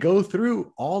 And they go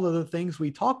through all of the things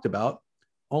we talked about,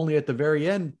 only at the very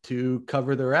end to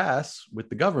cover their ass with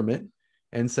the government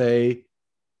and say,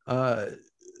 go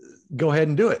ahead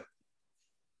and do it.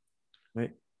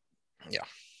 Right? Yeah.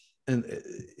 And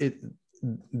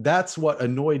that's what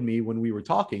annoyed me when we were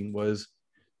talking, was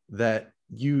that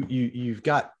you've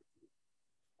got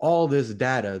all this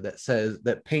data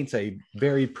that paints a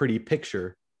very pretty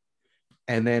picture.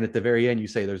 And then at the very end, you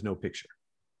say there's no picture.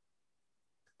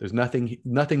 There's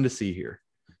nothing to see here.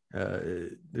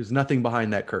 There's nothing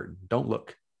behind that curtain. Don't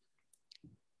look.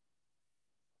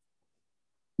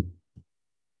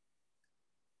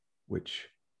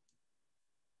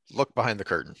 Look behind the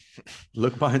curtain.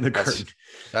 Look behind the curtain.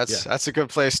 That's a good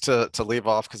place to leave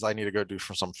off, because I need to go do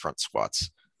some front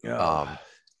squats.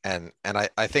 And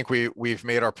I think we've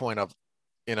made our point of,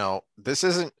 this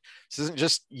isn't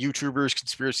just YouTubers,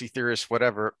 conspiracy theorists,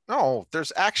 whatever. No,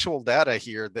 there's actual data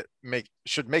here that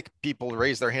should make people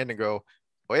raise their hand and go,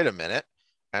 wait a minute.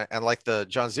 And like the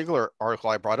John Ziegler article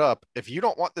I brought up, if you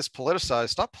don't want this politicized,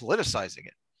 stop politicizing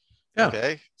it. Yeah.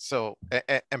 Okay. So,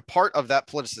 and part of that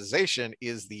politicization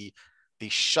is the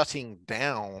shutting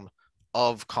down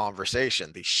of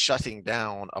conversation, the shutting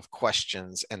down of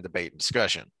questions and debate and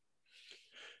discussion.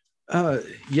 And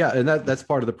that's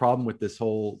part of the problem with this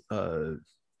whole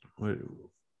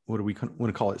what do we want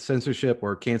to call it, censorship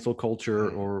or cancel culture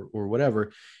or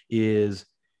whatever, is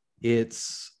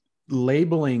it's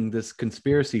labeling this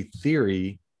conspiracy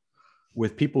theory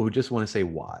with people who just want to say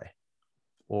why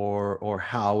or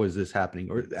how is this happening,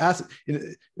 or ask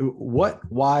what,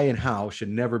 why, and how should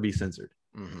never be censored.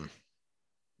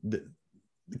 The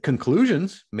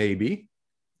conclusions maybe,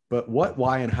 but what,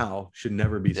 why, and how should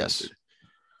never be censored.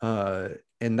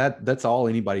 And that's all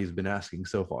anybody's been asking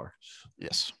so far.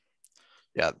 Yes.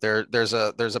 Yeah. There's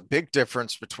a big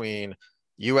difference between,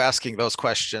 you asking those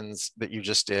questions that you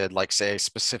just did, like say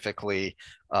specifically,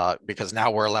 because now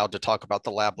we're allowed to talk about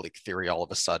the lab leak theory all of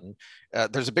a sudden.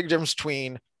 There's a big difference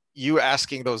between you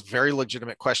asking those very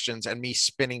legitimate questions and me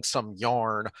spinning some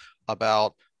yarn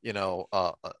about,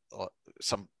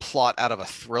 some plot out of a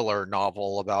thriller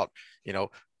novel about,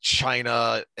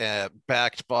 China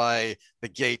backed by the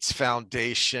Gates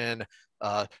Foundation,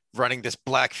 running this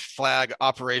black flag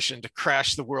operation to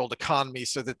crash the world economy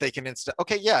so that they can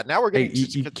okay, yeah, now we're Hey,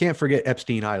 getting you can't forget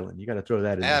Epstein Island. You got to throw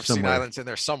that in there Epstein somewhere. Island's in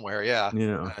there somewhere. Yeah.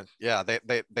 Yeah.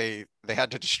 They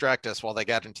had to distract us while they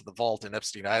got into the vault in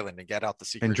Epstein Island and get out the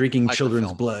secret and drinking microfilm.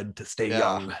 children's blood to stay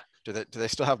young. Do they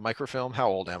still have microfilm? How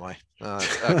old am I?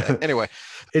 Okay. Anyway,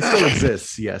 it still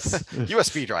exists. Yes.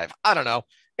 USB drive. I don't know.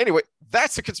 Anyway,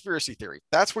 that's a conspiracy theory.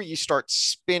 That's where you start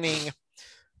spinning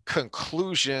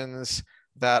conclusions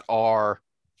that are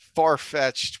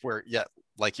far-fetched, where, yeah,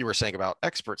 like you were saying about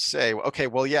experts say, okay,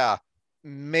 well, yeah,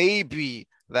 maybe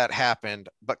that happened,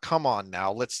 but come on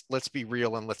now, let's be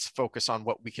real and let's focus on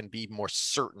what we can be more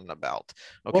certain about.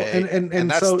 Okay. Well, and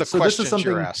that's so, the so question this is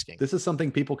something you're asking. This is something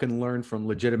people can learn from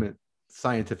legitimate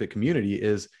scientific community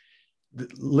is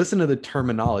listen to the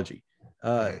terminology.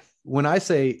 When I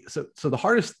say, so the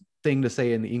hardest thing to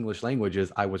say in the English language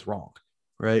is I was wrong,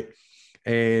 right?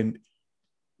 And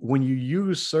when you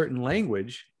use certain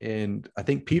language, and I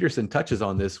think Peterson touches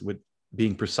on this with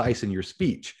being precise in your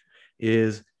speech,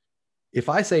 is if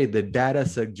I say the data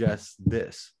suggests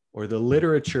this, or the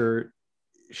literature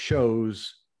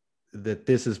shows that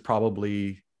this is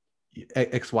probably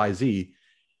XYZ,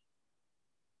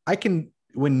 I can,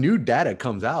 when new data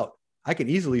comes out, I can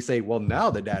easily say, well, now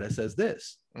the data says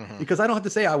this, because I don't have to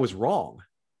say I was wrong,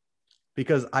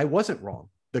 because I wasn't wrong.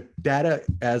 The data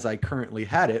as I currently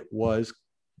had it was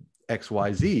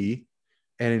XYZ.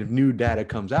 And if new data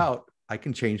comes out, I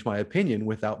can change my opinion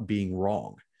without being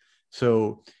wrong.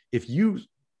 So if you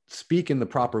speak in the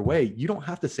proper way, you don't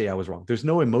have to say I was wrong. There's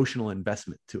no emotional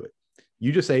investment to it.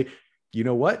 You just say, you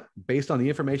know what, based on the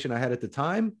information I had at the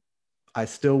time, I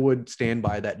still would stand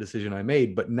by that decision I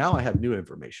made, but now I have new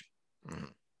information.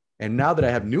 And now that I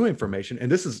have new information,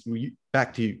 and this is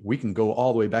back to, we can go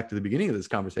all the way back to the beginning of this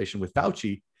conversation with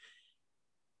Fauci.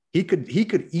 He could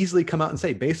easily come out and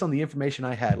say, based on the information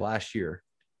I had last year,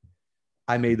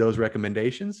 I made those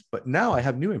recommendations, but now I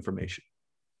have new information.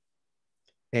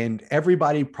 And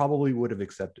everybody probably would have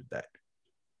accepted that.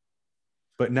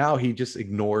 But now he just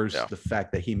ignores the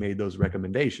fact that he made those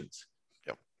recommendations.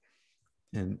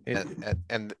 And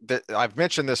I've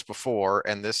mentioned this before,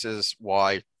 and this is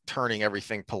why turning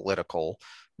everything political,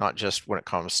 not just when it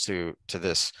comes to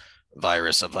this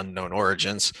virus of unknown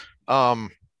origins,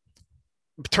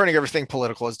 turning everything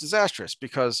political is disastrous,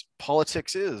 because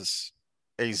politics is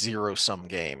a zero-sum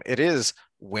game. It is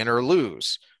win or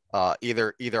lose.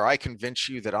 Either I convince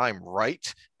you that I'm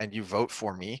right and you vote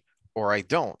for me, or I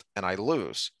don't and I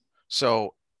lose.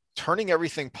 So turning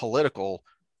everything political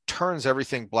turns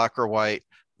everything black or white,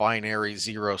 binary,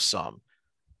 zero sum.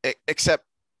 Except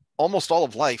almost all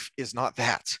of life is not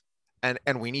that.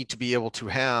 And we need to be able to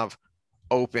have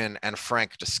open and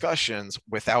frank discussions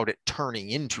without it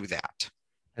turning into that.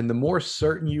 And the more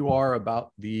certain you are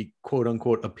about the quote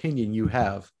unquote opinion you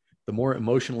have, the more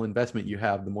emotional investment you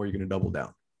have, the more you're going to double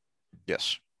down.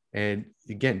 Yes. And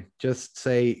again, just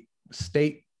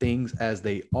state things as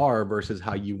they are versus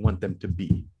how you want them to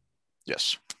be.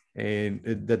 Yes. And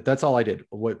that's all I did.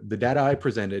 What the data I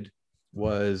presented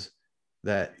was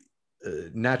that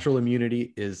natural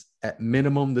immunity is at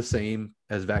minimum the same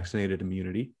as vaccinated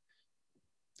immunity.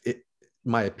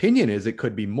 My opinion is it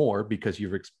could be more because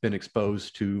you've been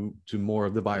exposed to more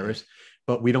of the virus,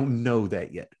 but we don't know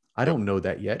that yet. I don't know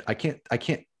that yet. I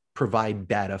can't provide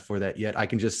data for that yet. I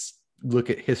can just look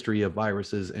at history of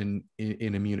viruses in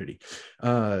immunity.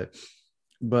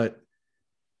 But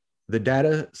the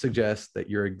data suggests that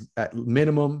you're at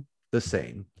minimum the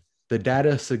same. The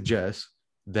data suggests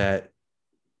that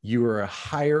you are a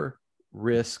higher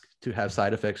risk to have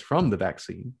side effects from the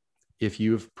vaccine if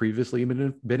you've previously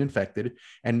been infected.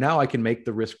 And now I can make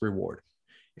the risk reward.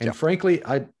 And frankly,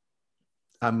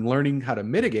 I'm learning how to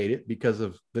mitigate it because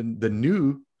of the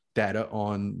new data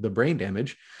on the brain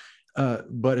damage.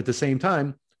 But at the same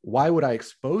time, why would I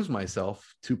expose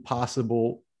myself to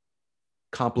possible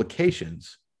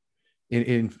complications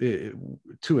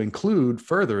to include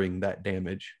furthering that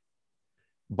damage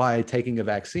by taking a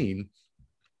vaccine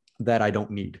that I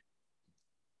don't need?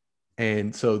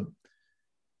 And so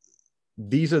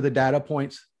these are the data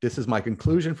points. This is my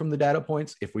conclusion from the data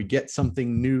points. If we get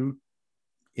something new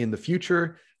in the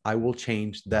future, I will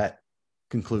change that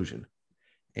conclusion.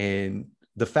 And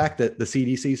the fact that the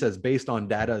CDC says based on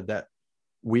data that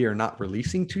we are not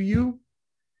releasing to you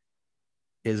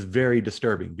is very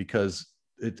disturbing, because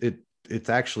it's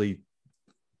actually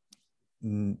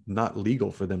not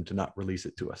legal for them to not release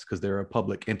it to us because they're a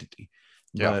public entity.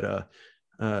 Yeah.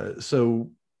 But so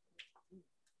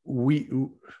we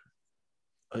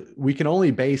can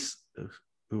only base.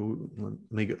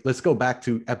 Let's go back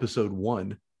to episode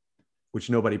 1, which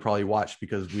nobody probably watched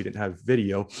because we didn't have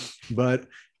video. But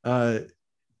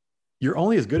you're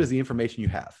only as good as the information you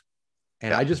have,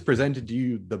 and I just presented to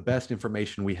you the best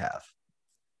information we have,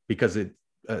 because it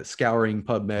scouring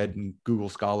PubMed and Google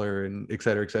Scholar and et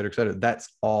cetera, et cetera, et cetera. That's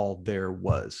all there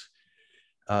was,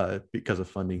 because of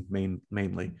funding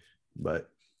mainly. But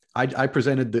I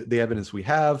presented the evidence we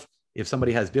have. If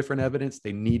somebody has different evidence,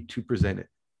 they need to present it.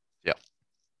 Yeah.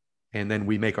 And then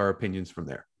we make our opinions from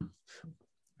there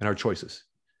and our choices.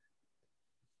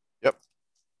 Yep.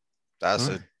 That's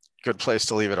a good place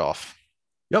to leave it off.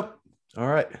 Yep. All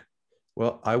right.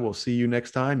 Well, I will see you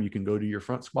next time. You can go do your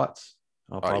front squats.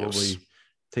 I'll probably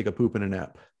take a poop and a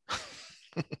nap.